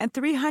shipping and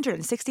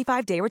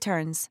 365-day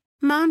returns.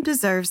 Mom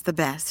deserves the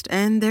best,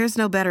 and there's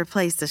no better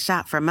place to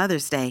shop for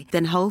Mother's Day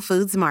than Whole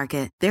Foods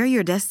Market. They're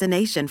your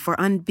destination for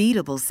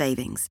unbeatable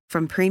savings,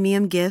 from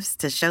premium gifts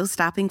to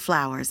show-stopping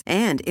flowers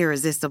and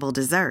irresistible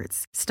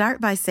desserts. Start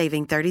by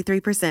saving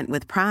 33%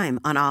 with Prime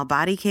on all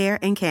body care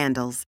and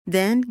candles.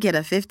 Then get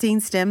a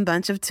 15-stem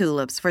bunch of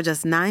tulips for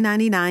just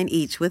 $9.99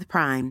 each with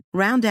Prime.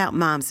 Round out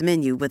Mom's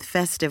menu with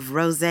festive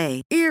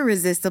rosé,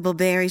 irresistible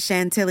berry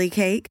chantilly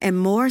cake, and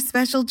more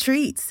special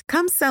treats.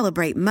 Come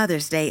celebrate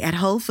Mother's Day at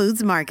Whole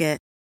Foods Market.